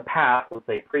worked in the past, let's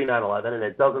say pre-9/11, and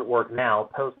it doesn't work now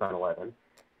post-9/11,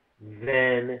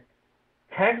 then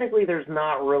technically there's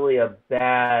not really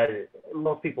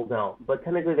most people don't, but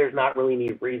technically there's not really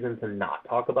any reason to not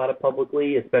talk about it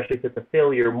publicly, especially if it's a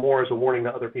failure, more as a warning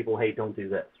to other people, hey, don't do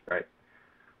this, right?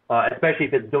 Especially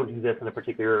if it's don't do this in a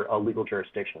particular legal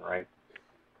jurisdiction, right?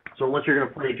 So unless you're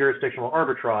going to play jurisdictional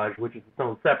arbitrage, which is its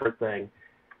own separate thing,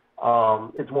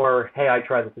 it's more, hey, I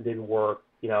tried this, it didn't work,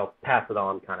 pass it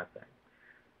on kind of thing.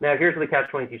 Now, here's where the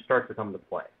catch-22 starts to come into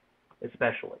play,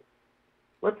 especially.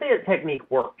 Let's say a technique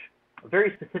worked, a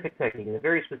very specific technique in a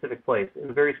very specific place, in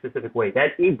a very specific way.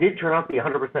 That it did turn out to be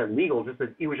 100% legal, just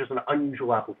that it was just an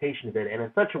unusual application of it, and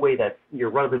in such a way that your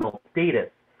run-of-the-mill status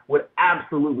would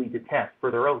absolutely detest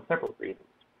for their own separate reasons.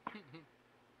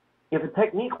 If a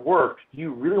technique works, do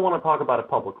you really want to talk about it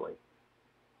publicly?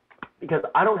 because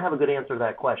I don't have a good answer to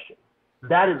that question.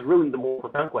 That is really the more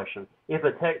profound question. If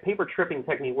a paper tripping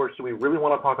technique works, do we really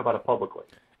want to talk about it publicly?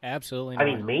 Absolutely not.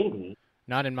 I mean, maybe.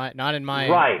 Not in my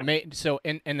right. So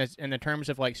in the terms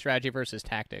of like strategy versus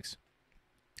tactics,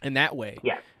 in that way,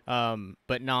 yeah.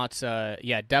 But not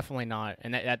definitely not.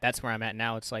 And that's where I'm at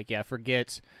now. It's like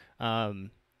forget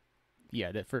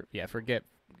forget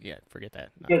that.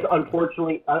 Because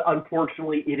unfortunately,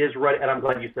 it is right, and I'm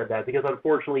glad you said that, because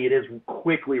unfortunately it is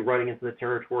quickly running into the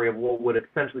territory of what would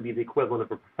essentially be the equivalent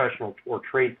of a professional or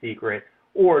trade secret,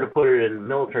 or to put it in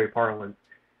military parlance,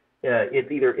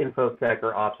 it's either InfoSec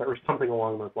or OpSec or something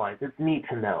along those lines. It's need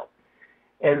to know.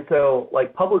 And so,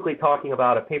 like, publicly talking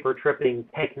about a paper tripping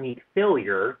technique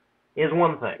failure is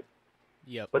one thing.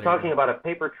 Yep. But talking about a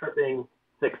paper tripping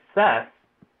success,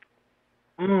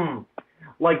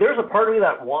 like, there's a part of me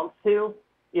that wants to.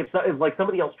 If like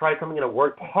somebody else tried something and it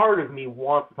worked, part of me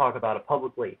wants to talk about it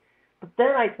publicly. But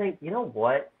then I think, you know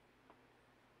what?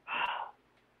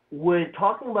 Would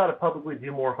talking about it publicly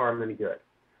do more harm than good?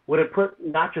 Would it put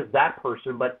not just that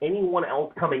person, but anyone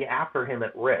else coming after him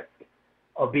at risk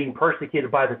of being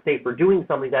persecuted by the state for doing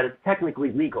something that is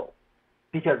technically legal?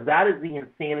 Because that is the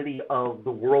insanity of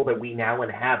the world that we now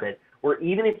inhabit, where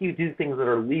even if you do things that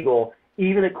are legal,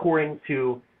 even according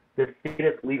to the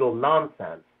status legal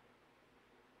nonsense,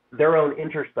 their own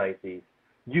interstices,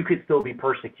 you could still be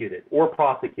persecuted or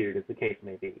prosecuted, as the case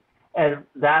may be. And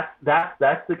that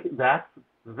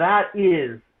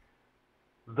is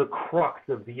the crux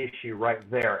of the issue right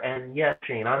there. And yes,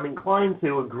 Shane, I'm inclined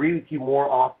to agree with you more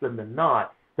often than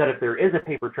not that if there is a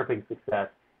paper tripping success,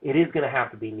 it is going to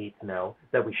have to be need to know,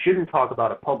 that we shouldn't talk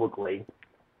about it publicly.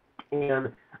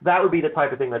 And that would be the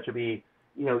type of thing that should be,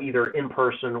 either in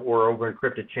person or over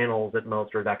encrypted channels at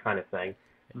most, or that kind of thing.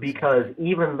 Because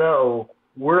even though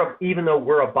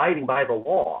we're abiding by the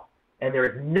law and there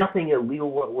is nothing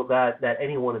illegal that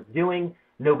anyone is doing,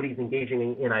 nobody's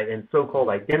engaging in so-called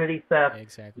identity theft.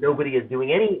 Exactly. Nobody is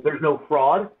doing there's no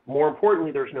fraud. More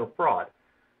importantly, there's no fraud.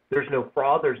 There's no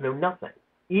fraud. There's no nothing.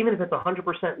 Even if it's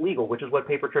 100% legal, which is what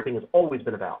paper tripping has always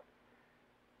been about,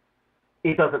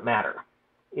 it doesn't matter.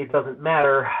 It doesn't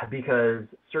matter because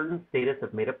certain statists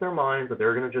have made up their minds that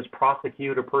they're going to just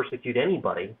prosecute or persecute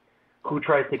anybody who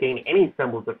tries to gain any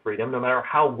semblance of freedom, no matter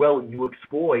how well you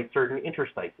exploit certain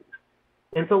interstices.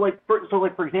 And so,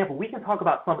 for example, we can talk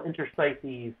about some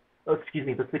the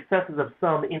successes of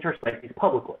some interstices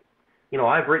publicly.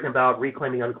 I've written about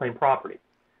reclaiming unclaimed property.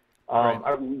 Right.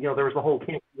 There was the whole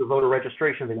the voter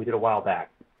registration thing we did a while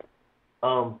back.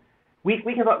 We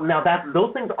can talk, now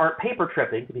those things aren't paper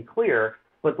tripping, to be clear,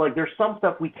 but like there's some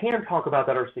stuff we can talk about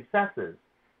that are successes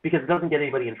because it doesn't get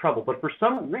anybody in trouble. But for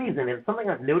some reason, it's something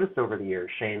I've noticed over the years,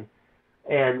 Shane,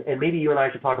 and maybe you and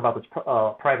I should talk about this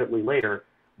privately later,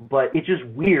 but it's just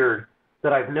weird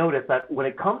that I've noticed that when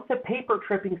it comes to paper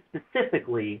tripping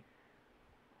specifically,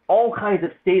 all kinds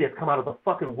of statists come out of the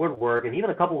fucking woodwork, and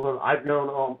even a couple of them I've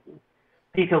known,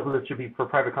 details of this should be for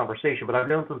private conversation, but I've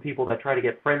known some people that try to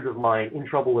get friends of mine in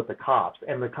trouble with the cops,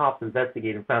 and the cops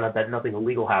investigated and found out that nothing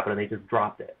illegal happened, and they just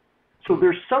dropped it. So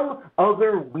there's some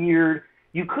other weird,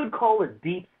 you could call it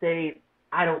deep state,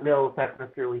 I don't know if that's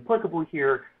necessarily applicable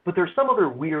here, but there's some other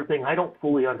weird thing I don't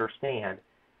fully understand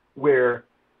where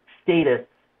statists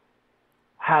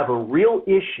have a real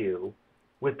issue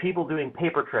with people doing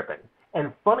paper tripping.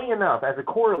 And funny enough, as a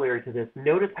corollary to this,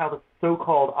 notice how the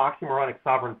so-called oxymoronic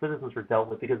sovereign citizens are dealt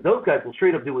with, because those guys will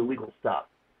straight up do illegal stuff,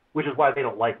 which is why they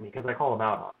don't like me, because I call them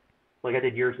out on it, like I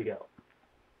did years ago.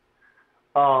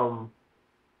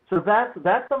 So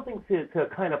that's something to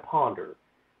kind of ponder,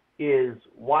 is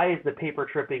why is the paper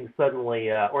tripping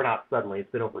suddenly, or not suddenly,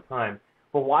 it's been over time,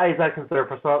 but why is that considered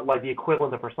like the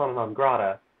equivalent of persona non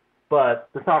grata? But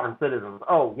the sovereign citizens,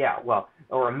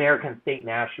 or American state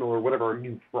national or whatever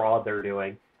new fraud they're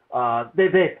doing,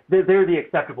 they're the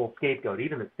acceptable scapegoat.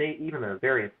 Even the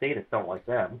various statists don't like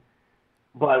them.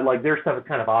 But like their stuff is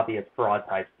kind of obvious fraud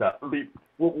type stuff.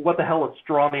 What the hell is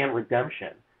straw man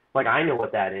redemption? Like I know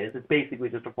what that is. It's basically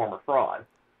just a form of fraud.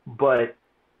 But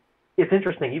it's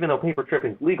interesting, even though paper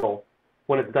tripping is legal,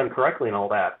 when it's done correctly and all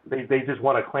that, they just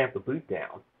want to clamp the boot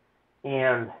down.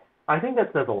 And I think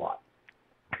that says a lot.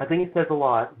 I think it says a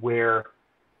lot where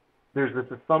there's this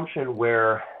assumption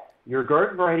where your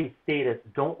garden variety statists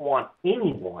don't want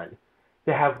anyone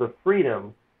to have the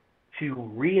freedom to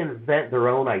reinvent their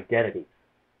own identities.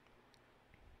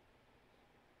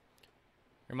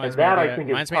 Reminds me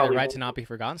of the right to not be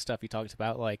forgotten stuff you talked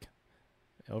about like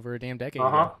over a damn decade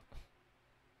ago.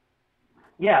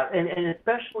 Yeah, and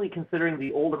especially considering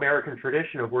the old American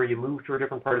tradition of where you move to a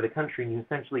different part of the country and you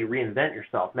essentially reinvent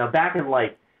yourself. Now, back in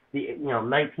like the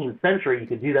 19th century, you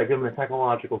could do that given the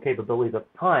technological capabilities at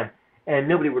the time, and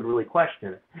nobody would really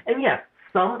question it. And yes,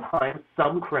 sometimes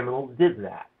some criminals did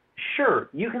that. Sure,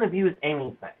 you can abuse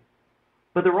anything,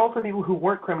 but there were also people who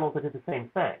weren't criminals that did the same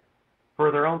thing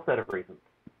for their own set of reasons.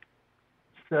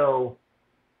 So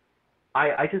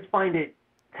I just find it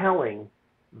telling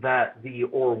that the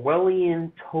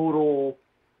Orwellian total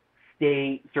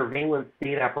state surveillance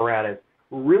state apparatus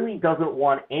really doesn't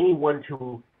want anyone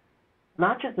to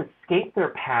not just escape their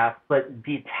path, but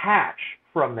detach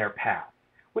from their path,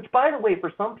 which, by the way,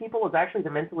 for some people is actually the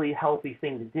mentally healthy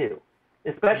thing to do,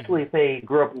 especially if they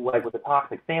grew up like with a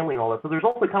toxic family and all that. So there's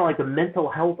also kind of like the mental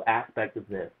health aspect of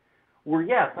this, where,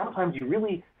 yeah, sometimes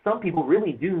some people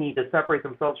really do need to separate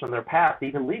themselves from their past,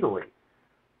 even legally.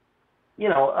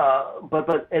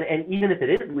 But even if it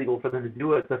is legal for them to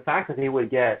do it, the fact that they would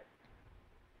get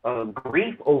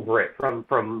grief over it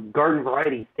from garden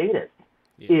variety statists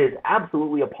is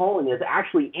absolutely appalling. It's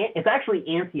actually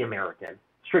anti-American,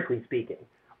 strictly speaking.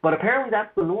 But apparently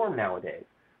that's the norm nowadays.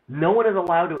 No one is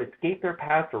allowed to escape their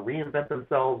past or reinvent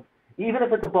themselves, even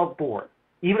if it's above board,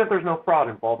 even if there's no fraud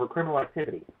involved or criminal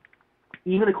activity,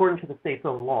 even according to the state's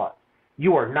own laws.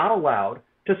 You are not allowed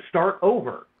to start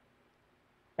over.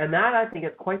 And that, I think,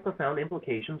 has quite profound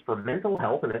implications for mental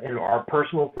health and our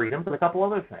personal freedoms and a couple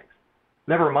other things.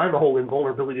 Never mind the whole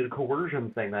invulnerability to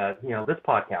coercion thing that, this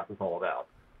podcast is all about.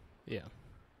 Yeah.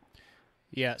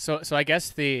 Yeah, so I guess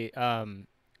the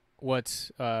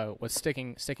what's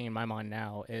sticking in my mind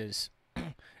now is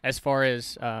as far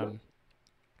as I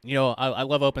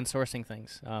love open sourcing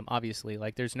things. Obviously,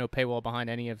 like there's no paywall behind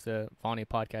any of the Vonu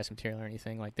podcast material or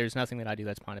anything. Like there's nothing that I do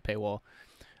that's behind a paywall.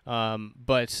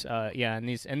 But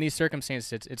in these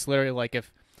circumstances, it's literally like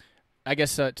if I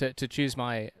guess to choose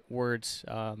my words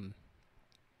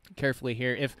carefully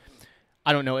here. If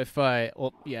I don't know if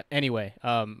anyway,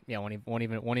 won't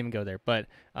even go there. But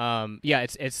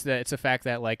it's the fact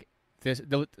that like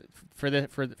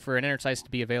for an exercise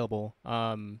to be available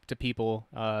to people,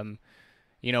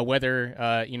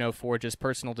 whether for just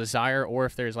personal desire or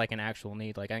if there's like an actual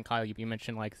need. Like, and Kyle, you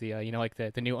mentioned like the like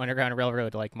the new Underground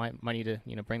Railroad, like might need to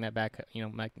bring that back,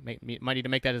 might need to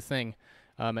make that a thing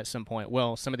at some point.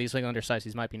 Well, some of these legal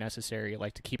exercises might be necessary,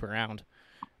 like to keep around.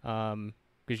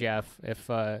 Because if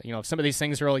some of these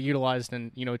things are all utilized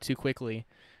and too quickly,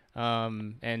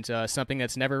 and something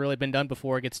that's never really been done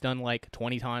before gets done like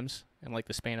 20 times in like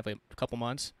the span of a couple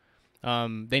months,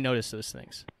 they notice those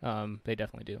things. They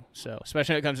definitely do. So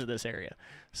especially when it comes to this area.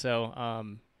 So I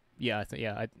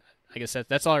guess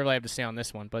that's all I really have to say on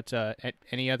this one. But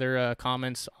any other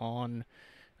comments on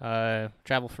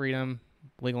travel freedom,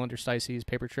 legal interstices,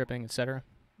 paper tripping, etc.?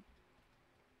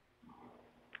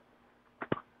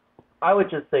 I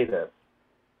would just say this.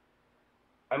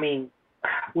 I mean,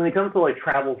 when it comes to like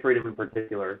travel freedom in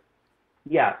particular,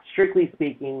 yeah, strictly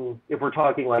speaking, if we're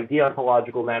talking like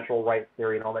deontological natural rights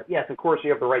theory and all that, yes, of course you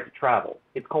have the right to travel.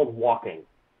 It's called walking,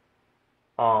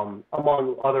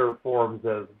 among other forms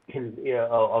of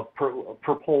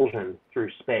propulsion through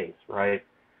space, right?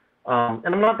 And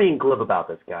I'm not being glib about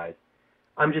this, guys.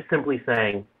 I'm just simply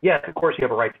saying, yes, of course you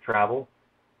have a right to travel,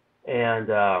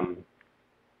 and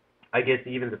I guess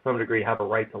even to some degree have a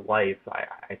right to life,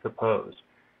 I suppose.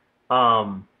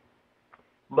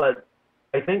 But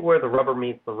I think where the rubber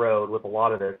meets the road with a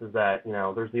lot of this is that,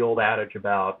 there's the old adage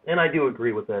about, and I do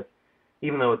agree with this,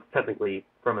 even though it's technically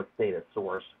from a statist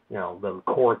source, the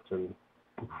courts and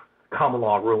common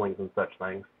law rulings and such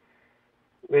things,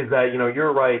 is that,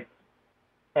 your rights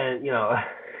and,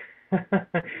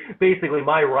 basically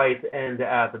my rights end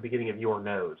at the beginning of your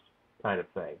nose kind of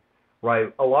thing.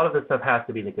 Right, a lot of this stuff has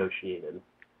to be negotiated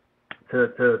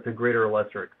to greater or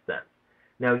lesser extent.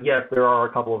 Now, yes, there are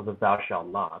a couple of the thou shalt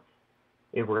nots,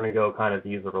 if we're going to go kind of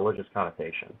use a religious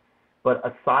connotation. But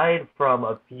aside from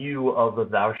a few of the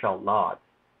thou shalt nots,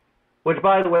 which,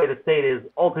 by the way, the state is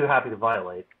all too happy to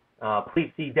violate,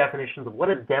 please see definitions of what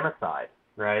is democide,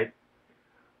 right?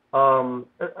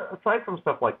 Aside from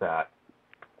stuff like that,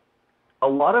 a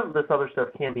lot of this other stuff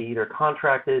can be either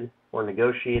contracted or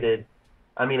negotiated.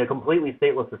 I mean, a completely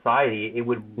stateless society, it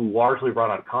would largely run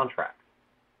on contracts.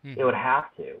 Mm-hmm. It would have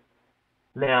to.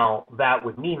 Now, that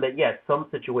would mean that, yes, some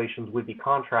situations would be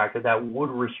contracted that would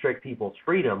restrict people's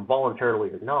freedom, voluntarily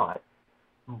or not.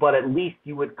 But at least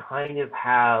you would kind of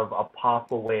have a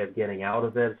possible way of getting out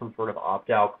of it, some sort of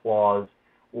opt-out clause,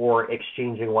 or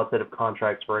exchanging one set of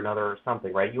contracts for another or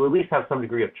something, right? You at least have some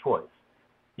degree of choice.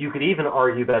 You could even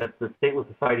argue that it's the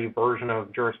stateless society version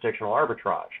of jurisdictional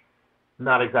arbitrage.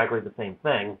 Not exactly the same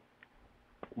thing,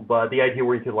 but the idea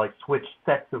where you could like switch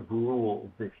sets of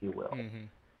rules, if you will.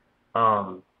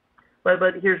 Mm-hmm.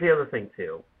 But here's the other thing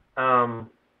too.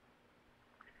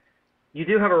 you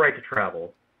do have a right to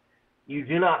travel. You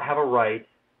do not have a right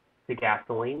to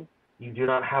gasoline. You do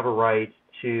not have a right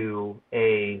to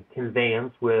a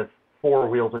conveyance with 4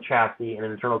 wheels, a chassis, and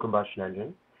an internal combustion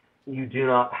engine. You do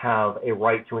not have a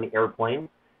right to an airplane.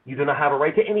 You do not have a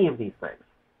right to any of these things.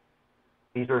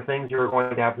 These are things you're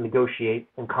going to have to negotiate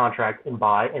and contract and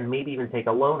buy and maybe even take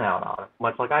a loan out on,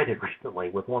 much like I did recently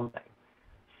with one thing.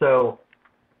 So,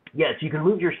 yes, you can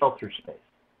move yourself through space.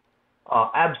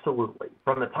 Absolutely.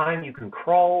 From the time you can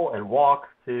crawl and walk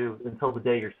to until the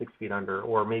day you're 6 feet under,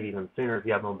 or maybe even sooner if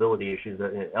you have mobility issues,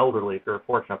 elderly if you're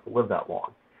fortunate enough to live that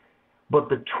long. But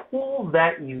the tools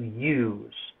that you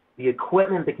use, the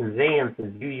equipment, the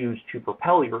conveyances you use to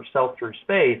propel yourself through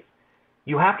space,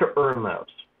 you have to earn those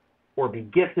or be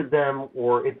gifted them,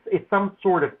 or it's some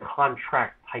sort of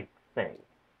contract type thing.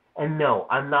 And no,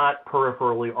 I'm not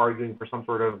peripherally arguing for some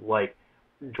sort of like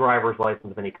driver's license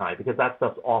of any kind, because that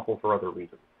stuff's awful for other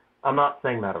reasons. I'm not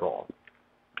saying that at all.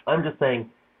 I'm just saying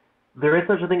there is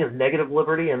such a thing as negative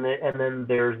liberty, and then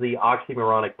there's the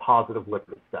oxymoronic positive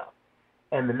liberty stuff.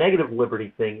 And the negative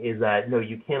liberty thing is that, no,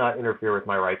 you cannot interfere with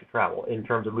my right to travel in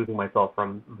terms of moving myself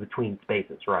from between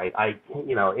spaces, right?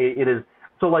 It is,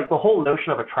 so like the whole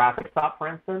notion of a traffic stop, for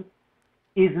instance,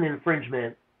 is an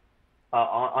infringement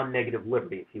on negative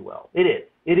liberty, if you will. It is.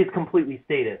 It is completely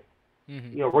statist.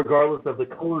 Mm-hmm. Regardless of the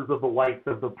colors of the lights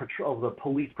of the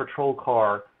police patrol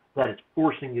car that is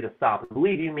forcing you to stop. And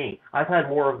believe you me, I've had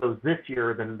more of those this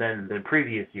year than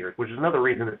previous years, which is another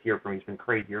reason this year for me has been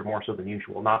crazier, more so than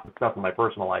usual. Not the stuff in my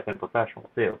personal life and professional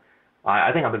too.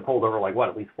 I think I've been pulled over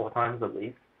at least 4 times at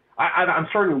least. I'm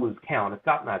starting to lose count. It's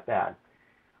gotten that bad.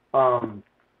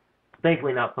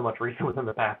 Thankfully, not so much recently within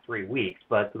the past 3 weeks,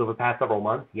 but over the past several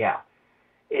months, yeah.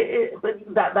 But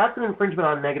that's an infringement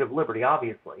on negative liberty,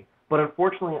 obviously. But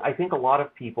unfortunately, I think a lot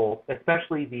of people,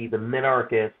 especially the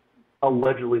minarchist,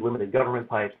 allegedly limited government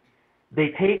types, they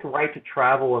take right to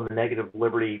travel in the negative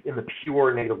liberty, in the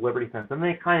pure negative liberty sense, and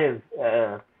they kind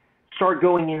of start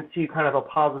going into kind of a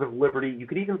positive liberty, you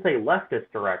could even say leftist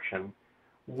direction,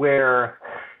 where,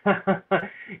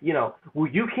 well,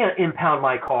 you can't impound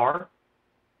my car.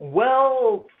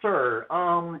 Well, sir,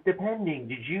 depending,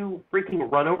 did you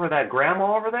freaking run over that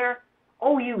grandma over there?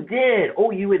 Oh, you did.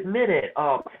 Oh, you admit it.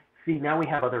 Oh, see, now we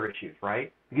have other issues,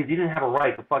 right? Because you didn't have a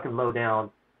right to fucking mow down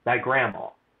that grandma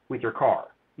with your car.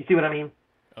 You see what I mean?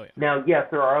 Oh, yeah. Now, yes,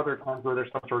 there are other times where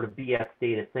there's some sort of BS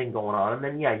status thing going on, and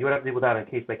then, yeah, you would have to deal with that on a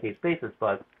case-by-case basis,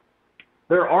 but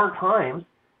there are times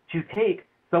to take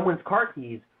someone's car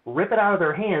keys, rip it out of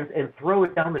their hands, and throw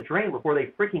it down the drain before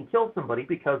they freaking kill somebody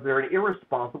because they're an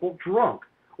irresponsible drunk,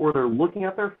 or they're looking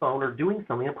at their phone or doing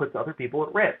something that puts other people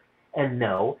at risk. And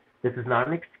no, this is not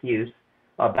an excuse,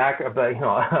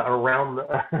 around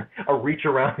a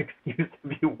reach-around excuse,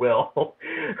 if you will,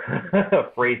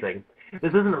 phrasing. This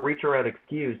isn't a reach-around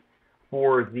excuse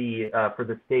for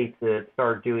the state to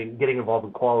start getting involved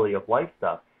in quality of life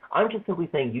stuff. I'm just simply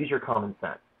saying use your common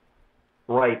sense.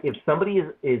 Right? If somebody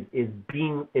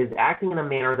is acting in a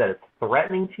manner that is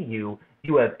threatening to you,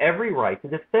 you have every right to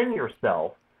defend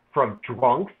yourself from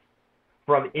drunks,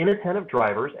 from inattentive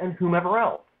drivers, and whomever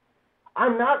else.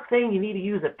 I'm not saying you need to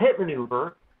use a pit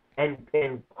maneuver and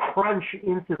crunch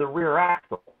into the rear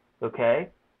axle, okay?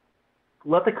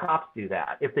 Let the cops do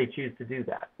that if they choose to do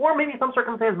that. Or maybe some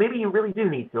circumstances, maybe you really do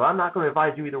need to. I'm not going to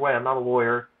advise you either way. I'm not a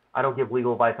lawyer. I don't give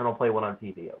legal advice. I don't play one on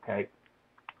TV, okay?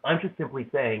 I'm just simply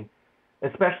saying,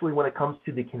 especially when it comes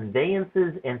to the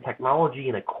conveyances and technology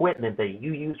and equipment that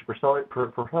you use to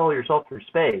propel yourself through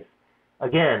space,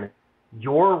 again,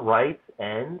 your rights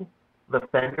end, the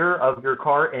fender of your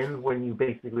car ends when you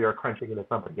basically are crunching into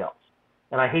somebody else.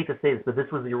 And I hate to say this, but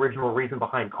this was the original reason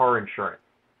behind car insurance,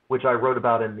 which I wrote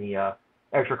about in the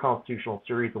Extra Constitutional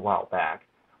series a while back.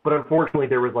 But unfortunately,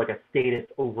 there was like a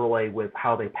statist overlay with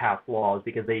how they passed laws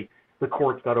because the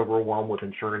courts got overwhelmed with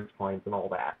insurance claims and all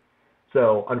that.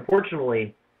 So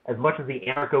unfortunately, as much as the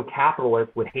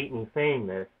anarcho-capitalists would hate me saying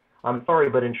this, I'm sorry,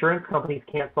 but insurance companies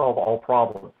can't solve all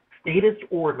problems, statist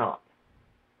or not.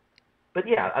 But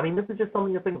yeah, I mean, this is just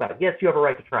something to think about. Yes, you have a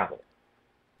right to travel.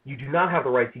 You do not have the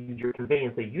right to use your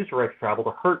conveyance that you use your right to travel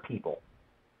to hurt people.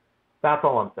 That's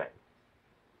all I'm saying.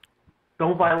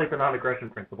 Don't violate the non-aggression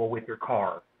principle with your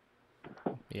car.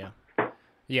 Yeah.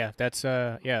 Yeah, that's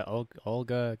all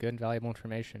good and valuable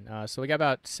information. So we got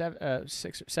about 7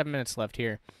 minutes left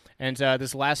here, and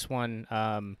this last one,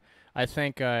 I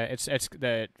think there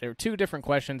are 2 different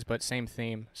questions but same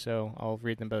theme, so I'll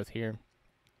read them both here.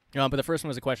 But the first one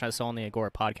was a question I saw in the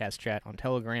Agora podcast chat on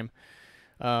Telegram.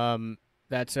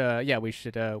 We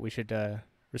should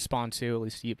respond to, at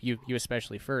least you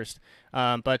especially first.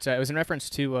 But it was in reference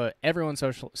to everyone's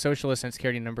socialist and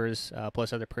security numbers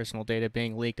plus other personal data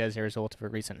being leaked as a result of a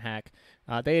recent hack.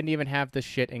 They didn't even have the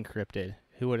shit encrypted.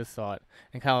 Who would have thought?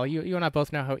 And Kyle, you and I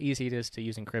both know how easy it is to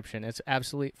use encryption. It's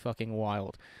absolutely fucking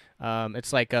wild.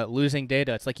 It's like losing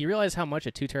data. It's like you realize how much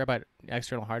a 2 terabyte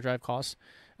external hard drive costs.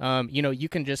 You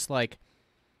can just like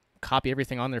copy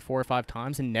everything on there 4 or 5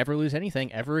 times and never lose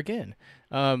anything ever again.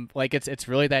 Like it's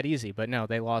really that easy. But no,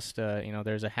 they lost.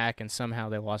 There's a hack and somehow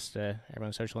they lost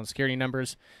everyone's social and security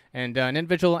numbers. And an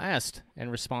individual asked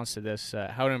in response to this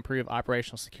how to improve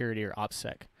operational security or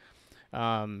OpSec.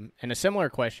 And a similar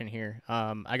question here.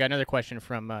 I got another question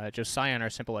from Josiah in our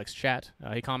Simple X chat.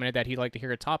 He commented that he'd like to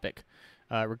hear a topic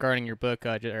regarding your book,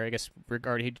 or I guess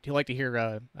he'd like to hear,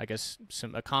 a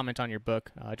comment on your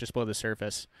book, Just Below the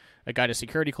Surface, A Guide to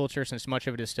Security Culture, since much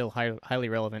of it is still highly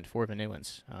relevant for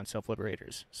Vonuans on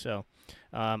self-liberators. So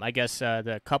I guess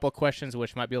the couple questions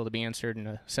which might be able to be answered in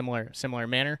a similar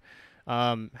manner.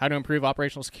 How to improve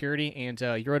operational security, and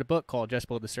you wrote a book called Just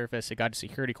Below the Surface, A Guide to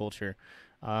Security Culture.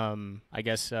 I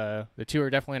guess the two are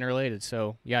definitely interrelated.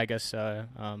 So yeah, I guess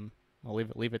I'll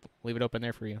leave it open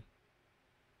there for you.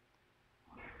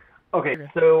 Okay,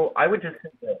 so I would just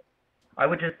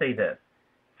say this.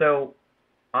 So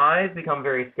I've become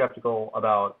very skeptical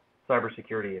about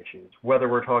cybersecurity issues, whether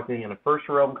we're talking in a first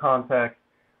realm context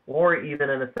or even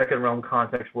in a second realm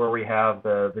context where we have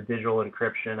the digital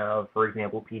encryption of, for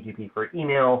example, PGP for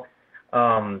email,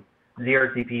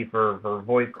 DHCP for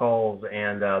voice calls,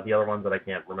 and the other ones that I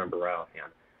can't remember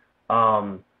offhand.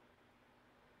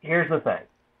 Here's the thing.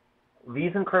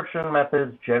 These encryption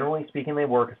methods, generally speaking, they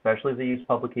work, especially if they use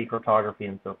public key cryptography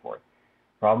and so forth.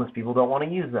 Problem is people don't want to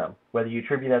use them. Whether you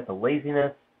attribute that to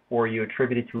laziness or you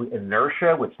attribute it to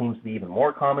inertia, which seems to be even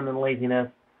more common than laziness.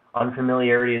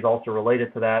 Unfamiliarity is also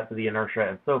related to that, to the inertia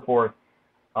and so forth.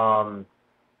 How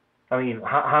many,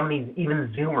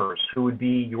 even Zoomers who would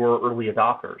be your early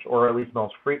adopters, or at least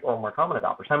most frequent or more common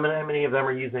adopters, how many of them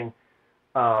are using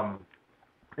encrypted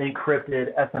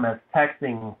SMS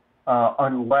texting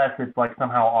unless it's like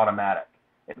somehow automatic?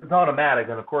 If it's automatic,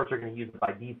 then of course they're going to use it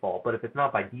by default. But if it's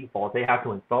not by default, they have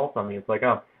to install something. It's like,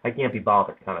 oh, I can't be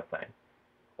bothered kind of thing.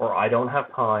 Or I don't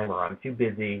have time, or I'm too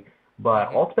busy. But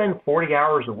I'll spend 40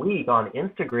 hours a week on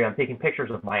Instagram taking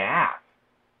pictures of my ass.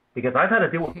 Because I've had to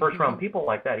deal with first-round people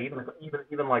like that,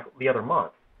 even like the other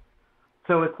month.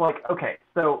 So it's like, okay,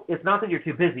 so it's not that you're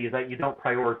too busy, it's that you don't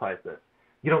prioritize this.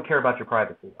 You don't care about your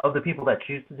privacy. Of the people that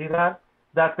choose to do that,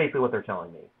 that's basically what they're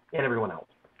telling me, and everyone else.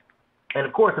 And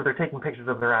of course, if they're taking pictures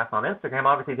of their ass on Instagram,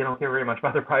 obviously they don't care very much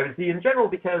about their privacy in general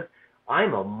because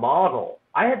I'm a model.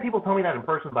 I had people tell me that in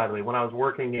person, by the way, when I was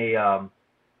working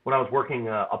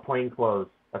a plainclothes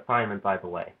assignment, by the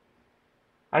way.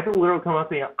 I had people literally come up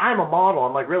to me, I'm a model.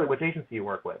 I'm like, really, which agency you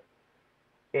work with?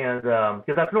 And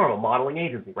because that's normal, modeling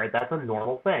agency, right? That's a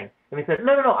normal thing. And they said,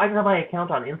 no, I just have my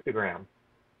account on Instagram.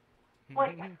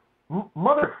 Like,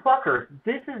 motherfucker,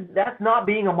 that's not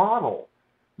being a model.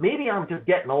 Maybe I'm just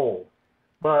getting old,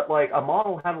 but like a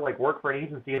model had to like work for an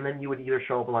agency, and then you would either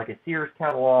show up in like a Sears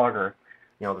catalog or,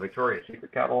 the Victoria's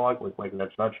Secret catalog with like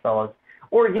Nudge fellas,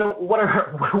 or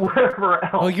whatever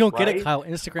else. Oh, you don't right? get it, Kyle.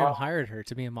 Instagram hired her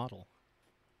to be a model.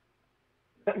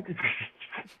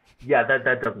 Yeah,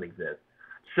 that doesn't exist.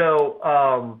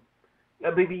 So,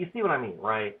 but you see what I mean,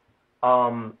 right?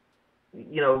 By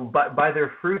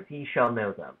their fruits ye shall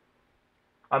know them.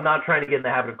 I'm not trying to get in the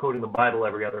habit of quoting the Bible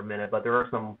every other minute, but there are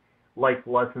some life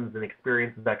lessons and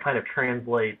experiences that kind of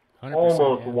translate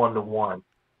almost one-to-one.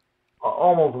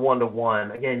 Almost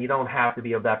one-to-one. Again, you don't have to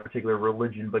be of that particular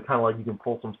religion, but kind of like you can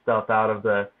pull some stuff out of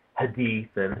the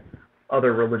Hadith and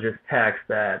other religious texts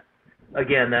that,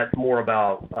 again, that's more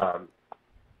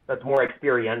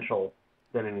experiential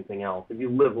than anything else. If you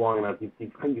live long enough,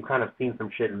 you've kind of seen some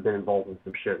shit and been involved in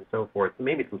some shit and so forth. So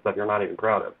maybe some stuff you're not even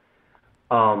proud of.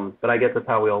 But I guess that's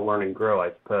how we all learn and grow,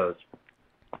 I suppose.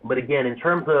 But again, in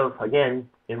terms of,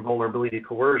 invulnerability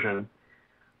coercion,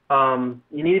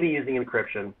 you need to be using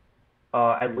encryption,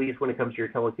 at least when it comes to your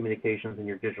telecommunications and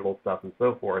your digital stuff and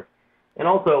so forth. And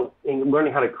also in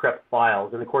learning how to encrypt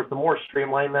files. And of course, the more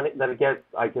streamlined that it gets,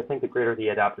 I think the greater the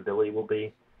adaptability will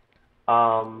be.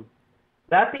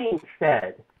 That being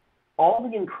said, all the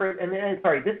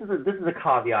this is a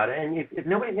caveat. And if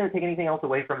nobody's going to take anything else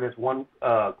away from this one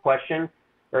question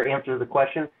or answer to the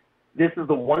question, this is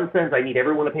the one sentence I need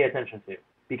everyone to pay attention to.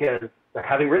 Because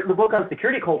having written the book on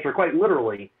security culture, quite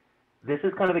literally, this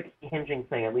is kind of a key hinging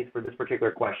thing, at least for this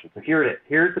particular question. So here it is.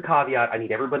 Here's the caveat. I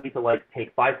need everybody to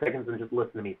take 5 seconds and just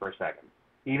listen to me for a second,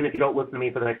 even if you don't listen to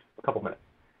me for the next couple minutes.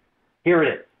 Here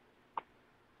it is.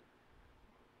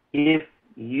 If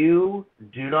you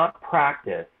do not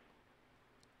practice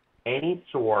any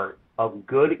sort of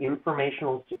good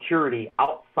informational security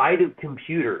outside of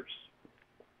computers,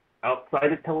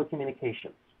 outside of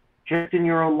telecommunications, just in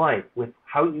your own life with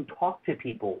how you talk to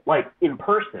people, like in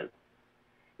person,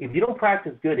 if you don't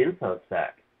practice good InfoSec,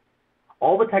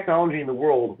 all the technology in the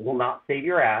world will not save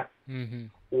your ass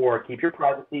or keep your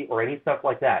privacy or any stuff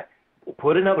like that.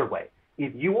 Put another way,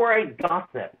 if you are a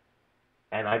gossip,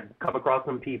 and I've come across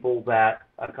some people that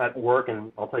I've got work,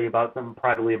 and I'll tell you about them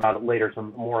privately about it later,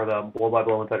 some more of the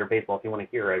blow-by-blow insider baseball if you want to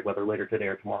hear it, whether later today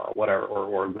or tomorrow, whatever,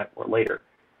 or later.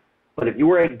 But if you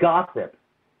were a gossip,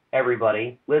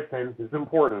 everybody, listen, this is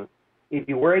important. If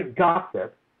you were a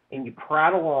gossip and you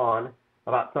prattle on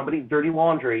about somebody's dirty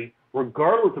laundry,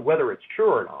 regardless of whether it's true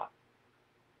or not,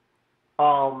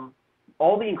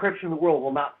 all the encryption in the world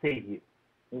will not save you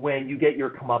when you get your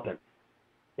comeuppance,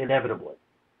 inevitably.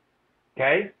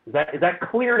 Okay? Is that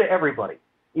clear to everybody?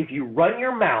 If you run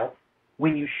your mouth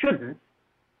when you shouldn't,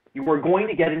 you are going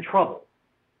to get in trouble.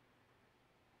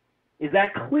 Is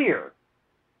that clear?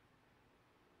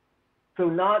 So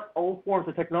not all forms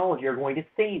of technology are going to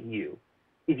save you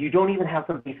if you don't even have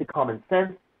some basic common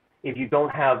sense, if you don't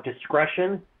have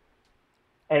discretion,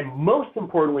 and most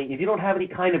importantly, if you don't have any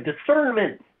kind of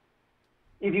discernment.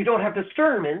 If you don't have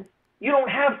discernment, you don't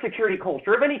have security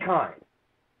culture of any kind.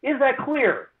 Is that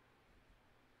clear?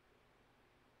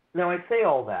 Now, I say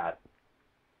all that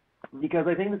because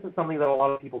I think this is something that a lot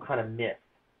of people kind of miss,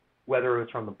 whether it was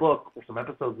from the book or some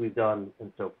episodes we've done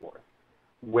and so forth,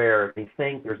 where they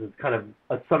think there's this kind of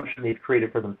assumption they've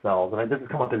created for themselves, and this has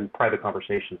come up in private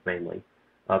conversations mainly,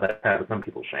 that I've had with some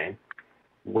people, Shane,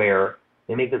 where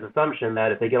they make this assumption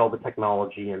that if they get all the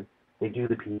technology and they do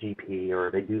the PGP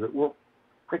or they do the, well,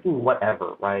 freaking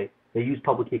whatever, right? They use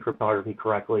public key cryptography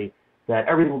correctly, that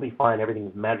everything will be fine, everything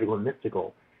is magical and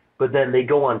mystical. But then they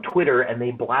go on Twitter and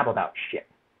they blab about shit.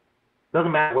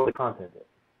 Doesn't matter what the content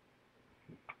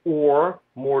is. Or,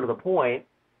 more to the point,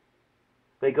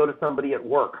 they go to somebody at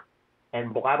work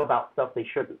and blab about stuff they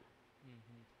shouldn't.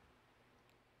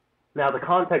 Now, the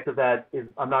context of that is,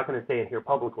 I'm not going to say it here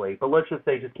publicly, but let's just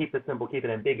say, just keep it simple, keep it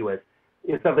ambiguous.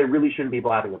 It's stuff they really shouldn't be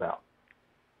blabbing about.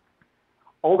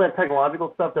 All that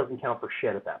technological stuff doesn't count for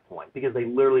shit at that point because they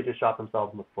literally just shot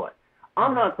themselves in the foot.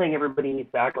 I'm not saying everybody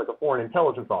needs to act like a foreign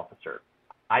intelligence officer,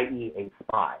 i.e. a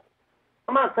spy.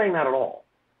 I'm not saying that at all.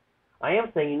 I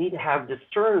am saying you need to have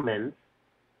discernment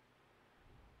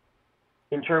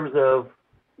in terms of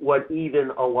what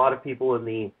even a lot of people in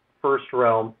the first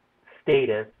realm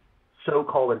status,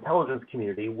 so-called intelligence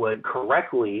community would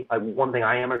correctly, one thing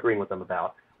I am agreeing with them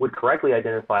about, would correctly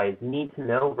identify as need to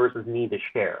know versus need to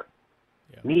share.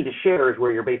 Yeah. Need to share is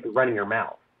where you're basically running your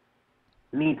mouth.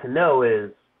 Need to know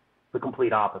is the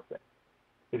complete opposite.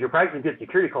 If you're practicing good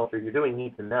security culture, you're doing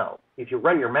need to know. If you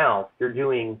run your mouth, you're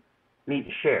doing need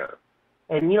to share.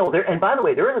 And, you know, and by the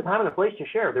way, there is a time and a place to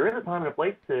share. There is a time and a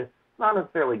place to not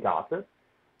necessarily gossip,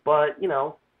 but, you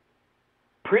know,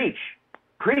 preach.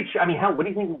 I mean, hell,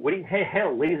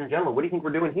 hell, ladies and gentlemen, what do you think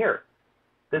we're doing here?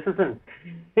 This isn't,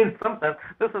 in some sense,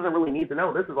 this isn't really need to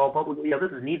know. This is all public,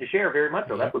 this is need to share very much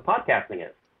so. That's what podcasting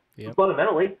is. Yep.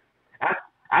 Fundamentally,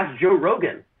 ask Joe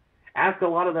Rogan. Ask a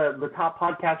lot of the top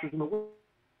podcasters in the world.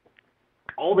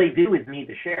 All they do is need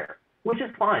to share, which is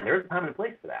fine. There's a time and a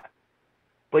place for that.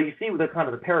 But you see the kind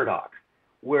of the paradox,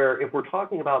 where if we're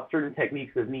talking about certain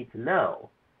techniques of need to know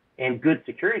and good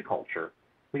security culture,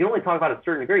 we can only talk about a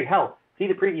certain degree. Hell, see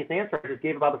the previous answer I just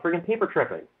gave about the friggin' paper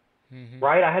tripping,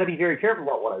 right? I had to be very careful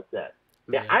about what I said.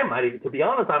 Yeah. I might have, to be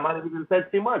honest, I might have even said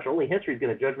too much. Only history's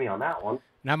going to judge me on that one.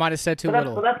 And I might have said too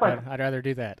little. I'd rather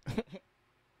do that.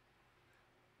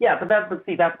 Yeah, but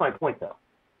that's my point, though,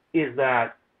 is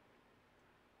that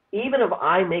even if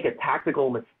I make a tactical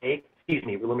mistake, excuse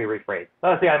me, let me rephrase.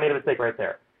 See, I made a mistake right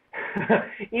there.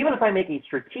 Even if I make a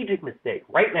strategic mistake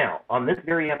right now on this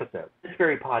very episode, this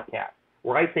very podcast,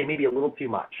 where I say maybe a little too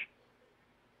much,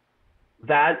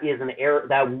 that is an error.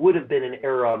 That would have been an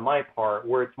error on my part,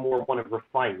 where it's more one of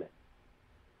refinement.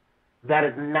 That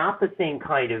is not the same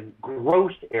kind of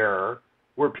gross error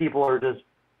where people are just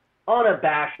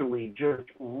unabashedly just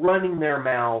running their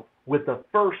mouth with the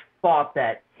first thought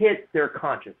that hits their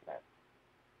consciousness.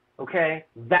 Okay?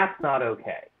 That's not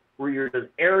okay. Where you're just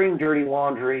airing dirty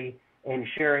laundry and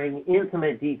sharing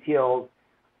intimate details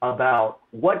about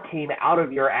what came out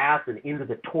of your ass and into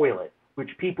the toilet, which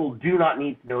people do not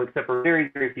need to know except for very,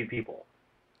 very few people.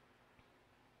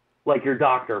 Like your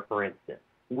doctor, for instance,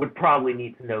 would probably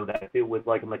need to know that if it was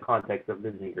like in the context of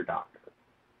visiting your doctor.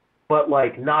 But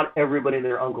like not everybody and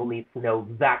their uncle needs to know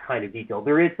that kind of detail.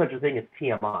 There is such a thing as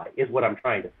TMI, is what I'm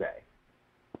trying to say.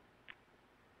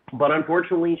 But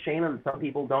unfortunately, Shannon, some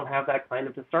people don't have that kind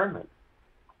of discernment,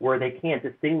 where they can't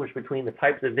distinguish between the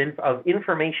types of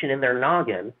information in their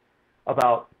noggin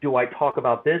about, do I talk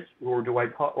about this or do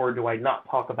I not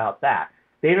talk about that?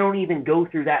 They don't even go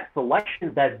through that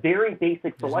selection, that very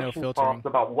basic selection process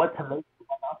about what to make and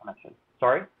what not to mention.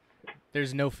 Sorry?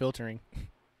 There's no filtering.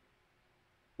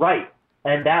 Right.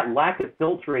 And that lack of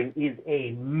filtering is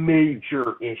a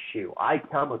major issue. I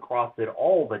come across it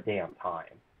all the damn time.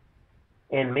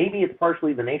 And maybe it's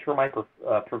partially the nature of my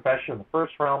profession in the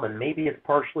first realm, and maybe it's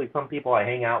partially some people I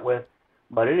hang out with,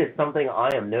 but it is something I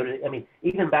am noted. I mean,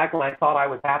 even back when I thought I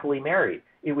was happily married,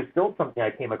 it was still something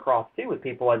I came across too with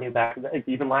people I knew back,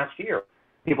 even last year.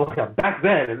 People back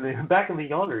then, and back in the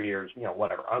younger years,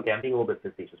 whatever. Okay, I'm being a little bit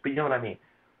facetious, but you know what I mean.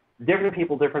 Different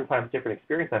people, different times, different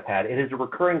experience I've had. It is a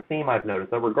recurring theme I've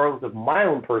noticed that regardless of my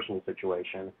own personal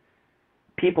situation,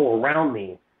 people around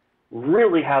me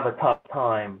really have a tough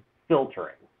time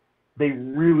filtering. They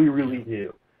really, really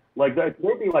do. Like, there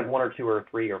may be like 1 or 2 or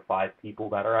 3 or 5 people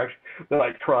that I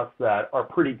trust that are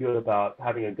pretty good about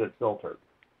having a good filter.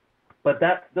 But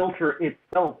that filter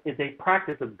itself is a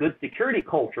practice of good security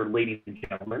culture, ladies and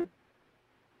gentlemen.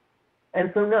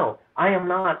 And so, no, I am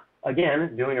not,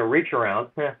 again, doing a reach around,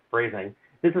 phrasing.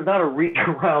 This is not a reach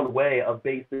around way of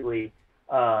basically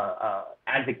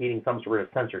advocating some sort of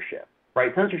censorship,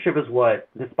 right? Censorship is what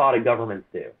despotic governments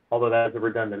do, although that is a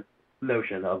redundant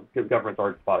notion of, because governments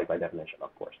are despotic by definition,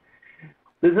 of course.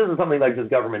 This isn't something like this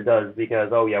government does because,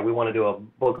 oh yeah, we want to do a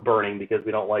book burning because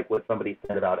we don't like what somebody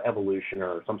said about evolution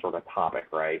or some sort of topic,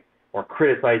 right? Or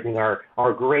criticizing our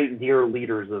great dear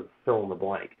leaders of fill in the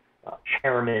blank,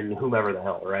 chairman, whomever the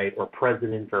hell, right? Or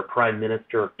president or prime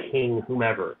minister, king,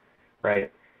 whomever,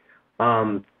 right?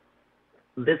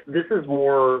 This is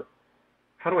more,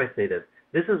 how do I say this?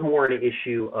 This is more an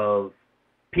issue of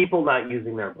people not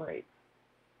using their brains.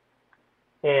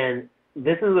 And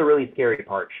this is the really scary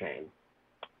part, Shane.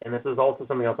 And this is also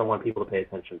something else I want people to pay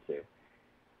attention to.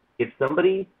 If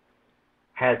somebody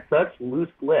has such loose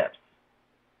lips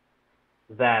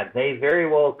that they very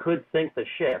well could sink the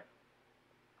ship,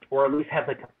 or at least have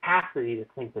the capacity to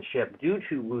sink the ship due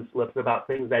to loose lips about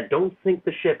things that don't sink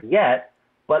the ship yet,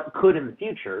 but could in the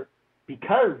future,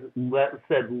 because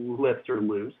said lips are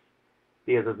loose,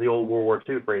 because as the old World War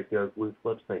II phrase goes, loose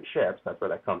lips sink ships, that's where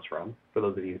that comes from, for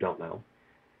those of you who don't know.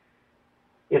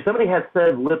 If somebody has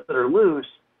said lips that are loose,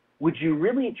 would you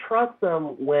really trust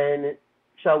them when,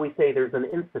 shall we say, there's an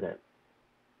incident?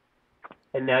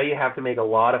 And now you have to make a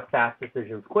lot of fast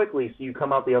decisions quickly so you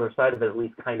come out the other side of it at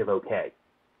least kind of okay.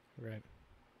 Right.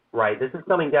 Right. This is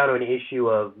coming down to an issue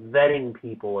of vetting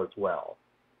people as well,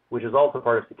 which is also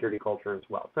part of security culture as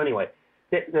well. So anyway,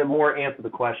 to more answer the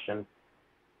question,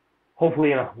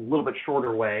 hopefully in a little bit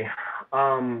shorter way.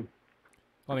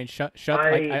 I mean,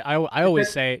 I always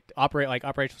say operate like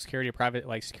operational security or private,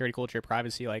 like security culture,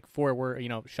 privacy, like 4 words,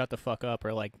 shut the fuck up,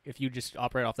 or like if you just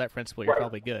operate off that principle, you're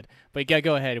probably good. But yeah,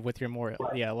 go ahead with your more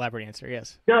elaborate answer.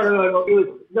 Yes. No.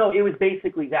 It was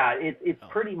basically that. It's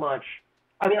pretty much.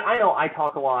 I mean, I know I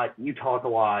talk a lot, you talk a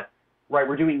lot, right?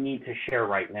 We're doing need to share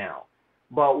right now,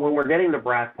 but when we're getting to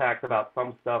brass tacks about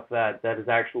some stuff that is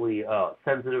actually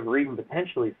sensitive or even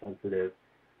potentially sensitive.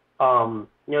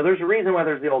 There's a reason why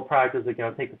there's the old practice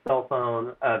of, take the cell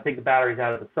phone, take the batteries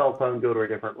out of the cell phone, go to a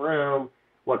different room,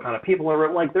 what kind of people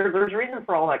are, like, there's a reason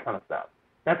for all that kind of stuff.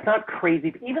 That's not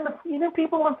crazy. Even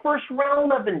people in first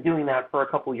round have been doing that for a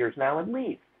couple years now at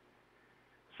least.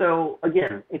 So,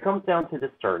 again, it comes down to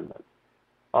discernment.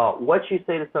 What you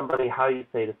say to somebody, how you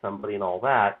say to somebody, and all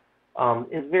that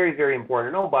is very, very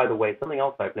important. And, oh, by the way, something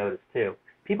else I've noticed, too.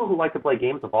 People who like to play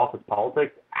games of office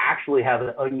politics actually have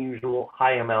an unusual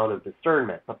high amount of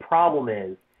discernment. The problem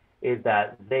is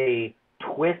that they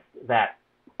twist that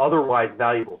otherwise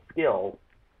valuable skill,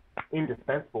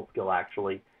 indispensable skill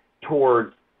actually,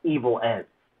 towards evil ends,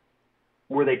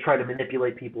 where they try to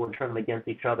manipulate people and turn them against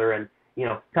each other, and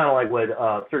kind of like what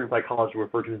certain psychologists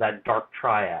refer to as that dark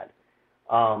triad.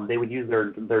 They would use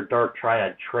their dark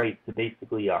triad traits to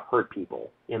basically hurt people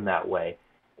in that way.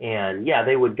 And yeah,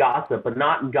 they would gossip, but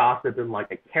not gossip in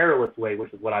like a careless way,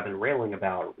 which is what I've been railing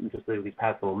about just these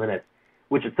past couple minutes,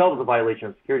 which itself is a violation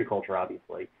of security culture,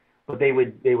 obviously. But they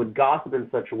would gossip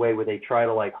in such a way where they try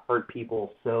to like hurt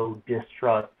people, sow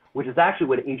distrust, which is actually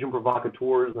what agent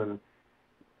provocateurs and,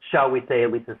 shall we say,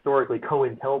 at least historically,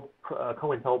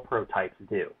 COINTELPRO types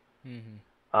do. Mm-hmm.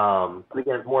 But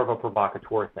again, it's more of a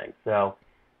provocateur thing. So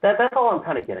that's all I'm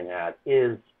kind of getting at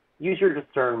is, use your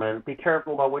discernment. Be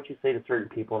careful about what you say to certain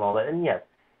people and all that. And yes,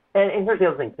 and here's the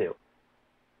other thing too.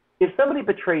 If somebody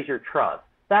betrays your trust,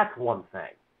 that's one thing,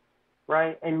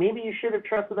 right? And maybe you should have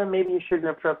trusted them, maybe you shouldn't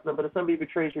have trusted them. But if somebody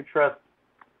betrays your trust,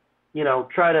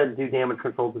 try to do damage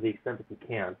control to the extent that you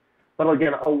can. But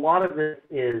again, a lot of it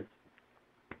is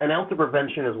an ounce of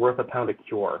prevention is worth a pound of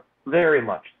cure, very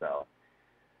much so.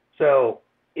 So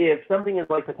if something is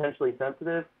like potentially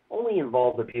sensitive, only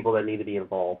involve the people that need to be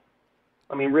involved.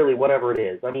 I mean, really, whatever it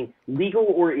is. I mean, legal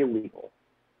or illegal.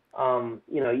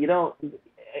 You don't,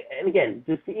 and again,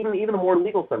 just even the more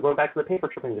legal stuff, going back to the paper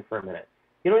tripping for a minute,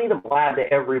 you don't need to blab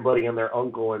to everybody and their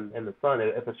uncle and the son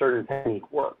if a certain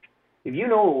technique works. If you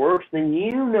know it works, then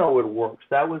you know it works.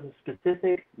 That was a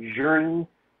specific journey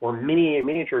or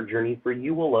miniature journey for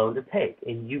you alone to take,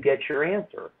 and you get your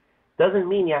answer. Doesn't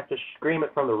mean you have to scream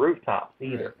it from the rooftops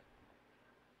either. Right.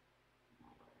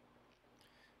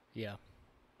 Yeah.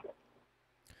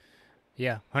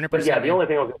 Yeah, 100%. But yeah, the only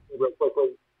thing I was going to say real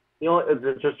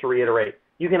quickly, just to reiterate,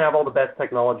 you can have all the best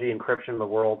technology encryption in the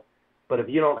world, but if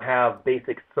you don't have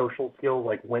basic social skills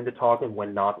like when to talk and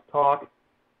when not to talk,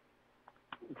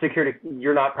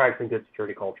 you're not practicing good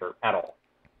security culture at all.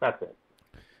 That's it.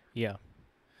 Yeah.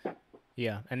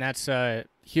 Yeah, and that's a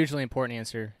hugely important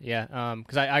answer. Yeah,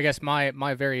 because I guess my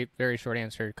very, very short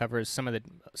answer covers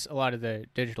a lot of the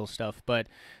digital stuff, but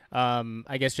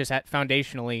I guess just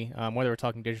foundationally, whether we're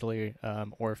talking digitally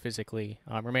or physically,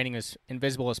 remaining as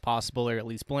invisible as possible, or at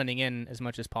least blending in as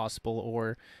much as possible,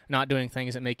 or not doing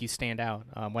things that make you stand out,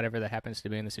 whatever that happens to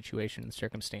be in the situation and the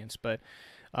circumstance. But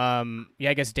yeah,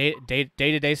 I guess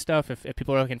day-to-day stuff, if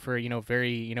people are looking for,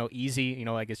 very, easy,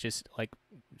 I guess just like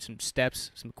some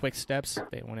quick steps,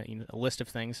 they want a list of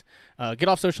things. Get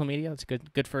off social media. That's a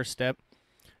good first step.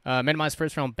 Minimize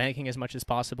first-round banking as much as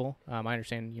possible. I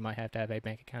understand you might have to have a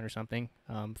bank account or something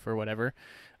for whatever.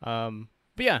 But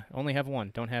yeah, only have one.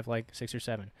 Don't have like 6 or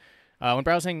 7. When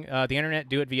browsing the internet,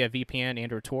 do it via VPN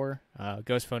and or Tor.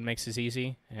 Ghost Phone makes this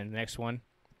easy. And the next one,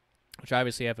 which I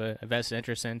obviously have a vested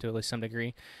interest in to at least some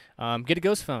degree, get a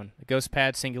ghost phone, a ghost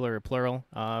pad, singular or plural.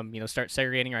 Start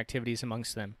segregating your activities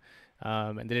amongst them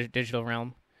in the digital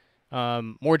realm.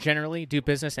 More generally, do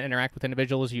business and interact with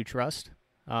individuals you trust.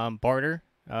 Barter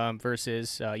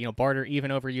versus, barter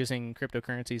even over using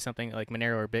cryptocurrency, something like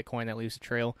Monero or Bitcoin that leaves a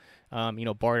trail.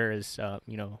 Barter is,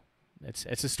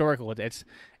 it's historical.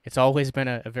 It's always been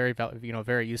a very,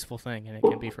 very useful thing, and it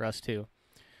can be for us too.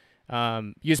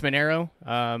 Use Monero,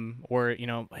 or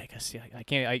I guess I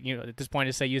can't. At this point,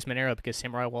 I say use Monero because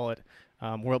Samurai Wallet,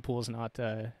 Whirlpool is not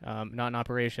in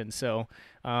operation. So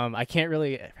I can't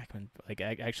really recommend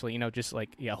actually just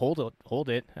hold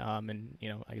it. And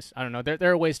I guess I don't know.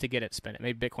 There are ways to get it, spin it.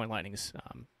 Maybe Bitcoin Lightning's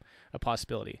a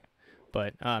possibility.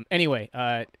 But anyway,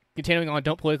 continuing on,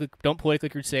 don't politically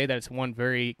crusade. That's one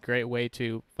very great way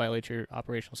to violate your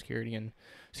operational security and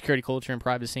security culture and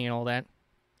privacy and all that.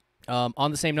 On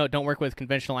the same note, don't work with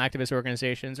conventional activist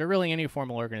organizations or really any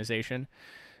formal organization.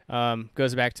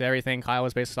 Goes back to everything Kyle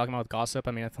was basically talking about with gossip.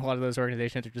 I mean, a lot of those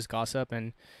organizations are just gossip,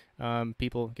 and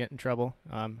people get in trouble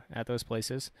at those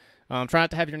places. Try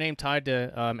not to have your name tied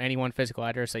to any one physical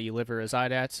address that you live or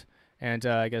reside at. And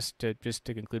I guess to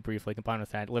conclude briefly, combined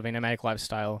with that, live a nomadic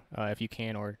lifestyle if you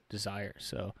can or desire.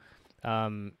 So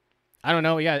I don't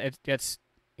know. Yeah, it's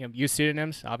use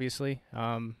pseudonyms, obviously.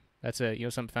 That's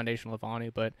some foundational of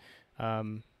Vonu, but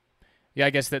yeah, I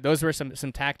guess that those were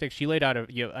some tactics she laid out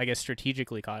I guess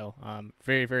strategically, Kyle.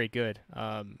 Very, very good.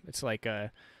 It's like yeah,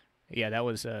 that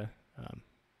was a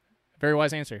very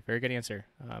wise answer, very good answer.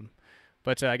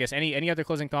 But I guess any other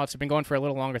closing thoughts? I've been going for a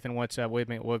little longer than what we've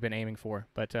been aiming for.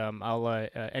 But I'll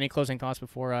any closing thoughts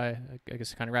before I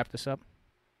guess kind of wrap this up?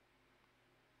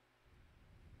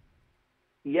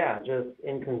 Yeah, just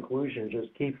in conclusion,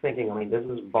 just keep thinking. I mean, this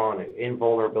is Vonu,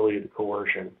 invulnerability to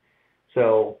coercion.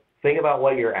 So think about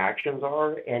what your actions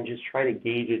are and just try to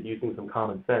gauge it using some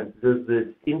common sense. Does this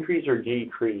increase or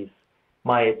decrease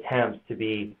my attempts to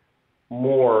be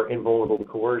more invulnerable to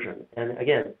coercion? And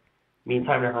again, mean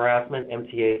time to harassment,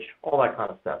 MTH, all that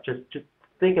kind of stuff. Just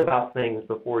think about things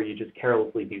before you just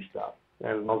carelessly do stuff.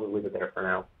 And I'll just leave it there for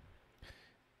now.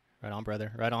 Right on,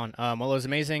 brother. Right on. Well, it was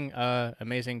amazing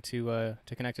to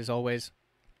connect as always.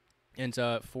 And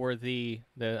for the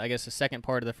I guess the second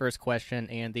part of the first question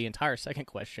and the entire second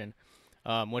question,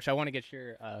 which I want to get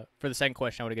your for the second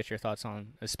question, I want to get your thoughts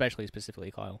on, specifically,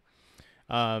 Kyle.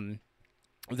 Then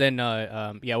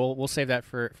yeah, we'll save that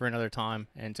for another time,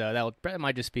 and that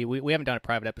might just be we haven't done a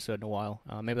private episode in a while.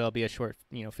 Maybe that'll be a short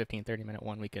 15-30 minute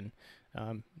one we can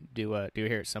do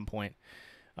here at some point.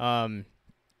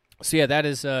 So yeah, that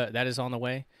is on the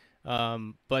way.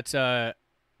 But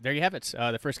there you have it.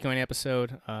 The first Q&A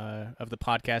episode of the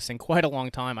podcast in quite a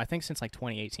long time. I think since like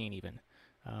 2018 even.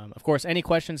 Of course, any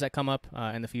questions that come up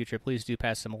in the future, please do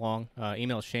pass them along.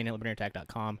 Email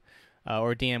Shane@libertarianattack.com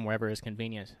or DM wherever is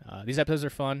convenient. These episodes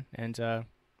are fun, and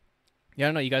Yeah,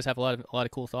 I know you guys have a lot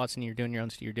of cool thoughts, and you're doing your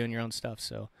own stuff.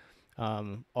 So,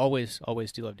 always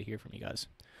do love to hear from you guys.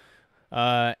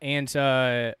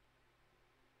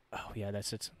 Oh yeah,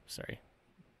 that's it. Sorry.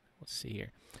 Let's see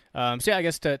here. So yeah, I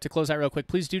guess to close out real quick,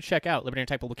 please do check out Liberty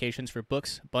Tech publications for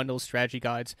books, bundles, strategy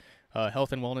guides,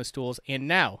 health and wellness tools, and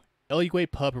now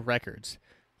Eluigwe Pub Records,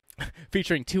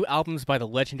 featuring 2 albums by the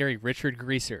legendary Richard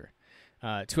Greaser.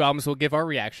 2 albums we'll give our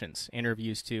reactions and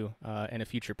reviews to in a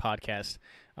future podcast.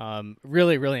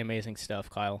 Really amazing stuff,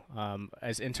 Kyle.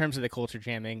 As in terms of the culture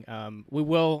jamming, we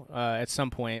will at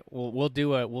some point we'll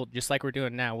just like we're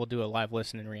doing now, we'll do a live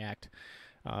listen and react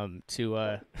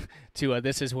to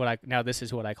This Is What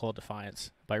I Call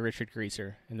Defiance by Richard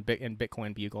Greaser in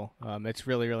Bitcoin Bugle. It's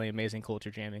really amazing culture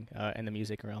jamming in the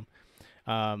music realm.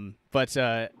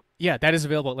 Yeah, that is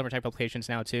available at Liberty Tech Publications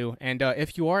now too. And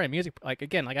if you are a music, I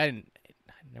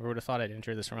never would have thought I'd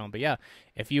enter this realm, but yeah,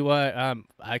 if you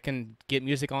I can get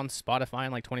music on Spotify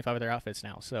and like 25 other outfits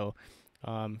now. So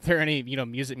if there are any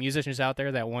musicians out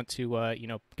there that want to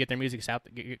get their music out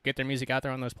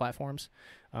there on those platforms,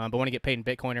 but want to get paid in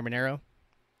Bitcoin or Monero,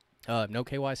 no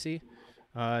KYC,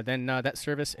 then that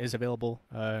service is available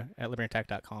at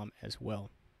libertyattack.com as well.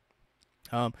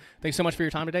 Thanks so much for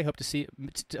your time today. Hope to see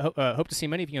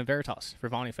many of you in Veritas for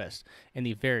Vonu Fest in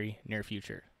the very near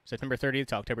future. September 30th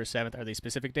to October 7th are the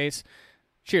specific dates.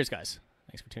 Cheers, guys.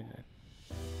 Thanks for tuning in.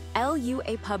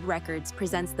 LUA Pub Records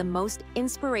presents the most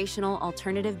inspirational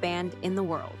alternative band in the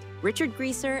world, Richard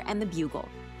Greaser and the Bugle,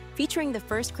 featuring the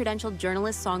first credentialed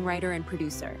journalist, songwriter, and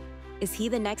producer. Is he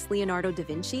the next Leonardo da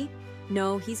Vinci?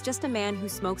 No, he's just a man who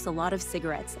smokes a lot of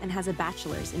cigarettes and has a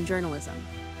bachelor's in journalism.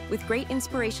 With great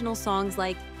inspirational songs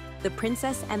like The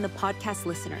Princess and the Podcast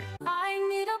Listener. I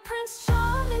need a Prince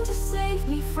Charming to save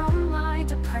me from my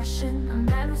depression. A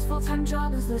man whose full-time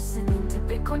job is listening to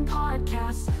Bitcoin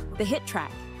podcasts. The hit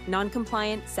track,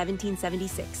 Non-Compliant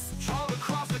 1776. All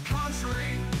across the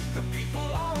country, the people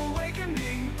are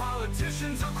awakening.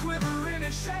 Politicians are quivering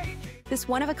and shaking. This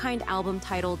one-of-a-kind album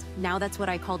titled Now That's What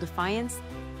I Call Defiance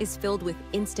is filled with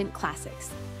instant classics.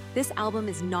 This album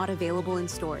is not available in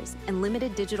stores, and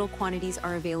limited digital quantities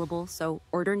are available, so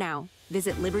order now.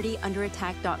 Visit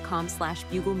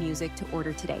libertyunderattack.com/buglemusic to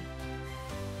order today.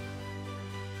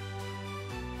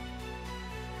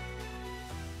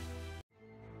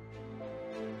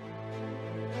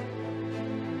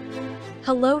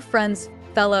 Hello, friends,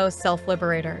 fellow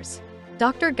self-liberators.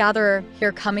 Dr. Gatherer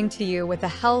here, coming to you with a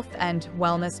health and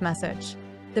wellness message.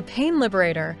 The Pain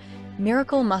Liberator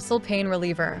Miracle Muscle Pain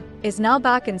Reliever is now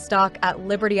back in stock at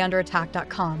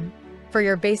libertyunderattack.com. For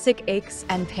your basic aches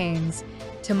and pains,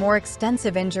 to more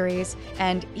extensive injuries,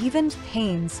 and even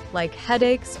pains like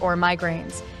headaches or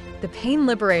migraines, the Pain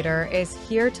Liberator is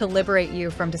here to liberate you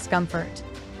from discomfort.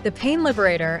 The Pain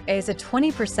Liberator is a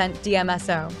 20%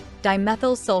 DMSO,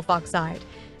 dimethyl sulfoxide,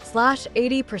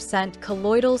 /80%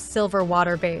 colloidal silver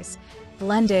water base,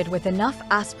 blended with enough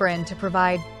aspirin to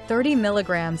provide 30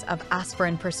 milligrams of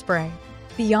aspirin per spray.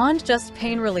 Beyond just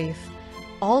pain relief,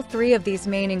 all 3 of these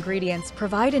main ingredients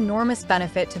provide enormous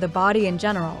benefit to the body in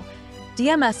general.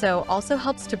 DMSO also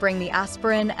helps to bring the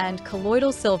aspirin and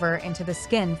colloidal silver into the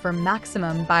skin for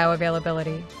maximum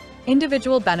bioavailability.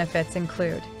 Individual benefits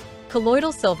include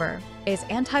colloidal silver is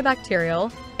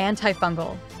antibacterial,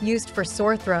 antifungal, used for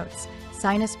sore throats,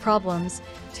 sinus problems,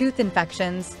 tooth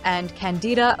infections, and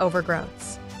candida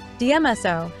overgrowths.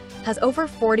 DMSO has over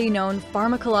 40 known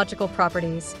pharmacological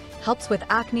properties, helps with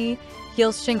acne,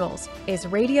 heals shingles, is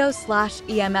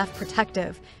radio/EMF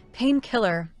protective,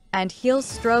 painkiller, and heals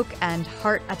stroke and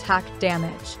heart attack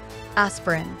damage.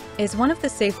 Aspirin is one of the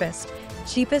safest,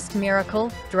 cheapest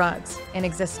miracle drugs in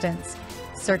existence.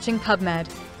 Searching PubMed,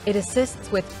 it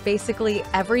assists with basically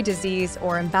every disease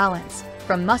or imbalance,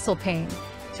 from muscle pain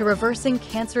to reversing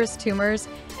cancerous tumors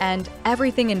and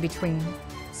everything in between.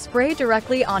 Spray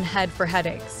directly on head for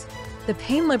headaches. The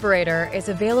Pain Liberator is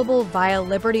available via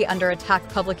Liberty Under Attack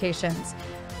publications.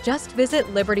 Just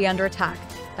visit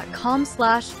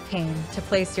libertyunderattack.com/pain to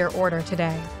place your order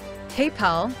today.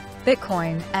 PayPal,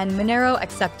 Bitcoin, and Monero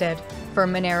accepted. For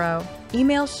Monero,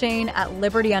 email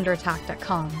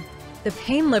shane@libertyunderattack.com. The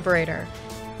Pain Liberator,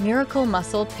 Miracle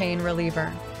Muscle Pain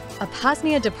Reliever, a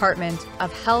P.A.Z.NIA Department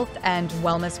of Health and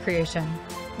Wellness creation.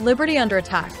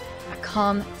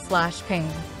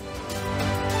 libertyunderattack.com/pain.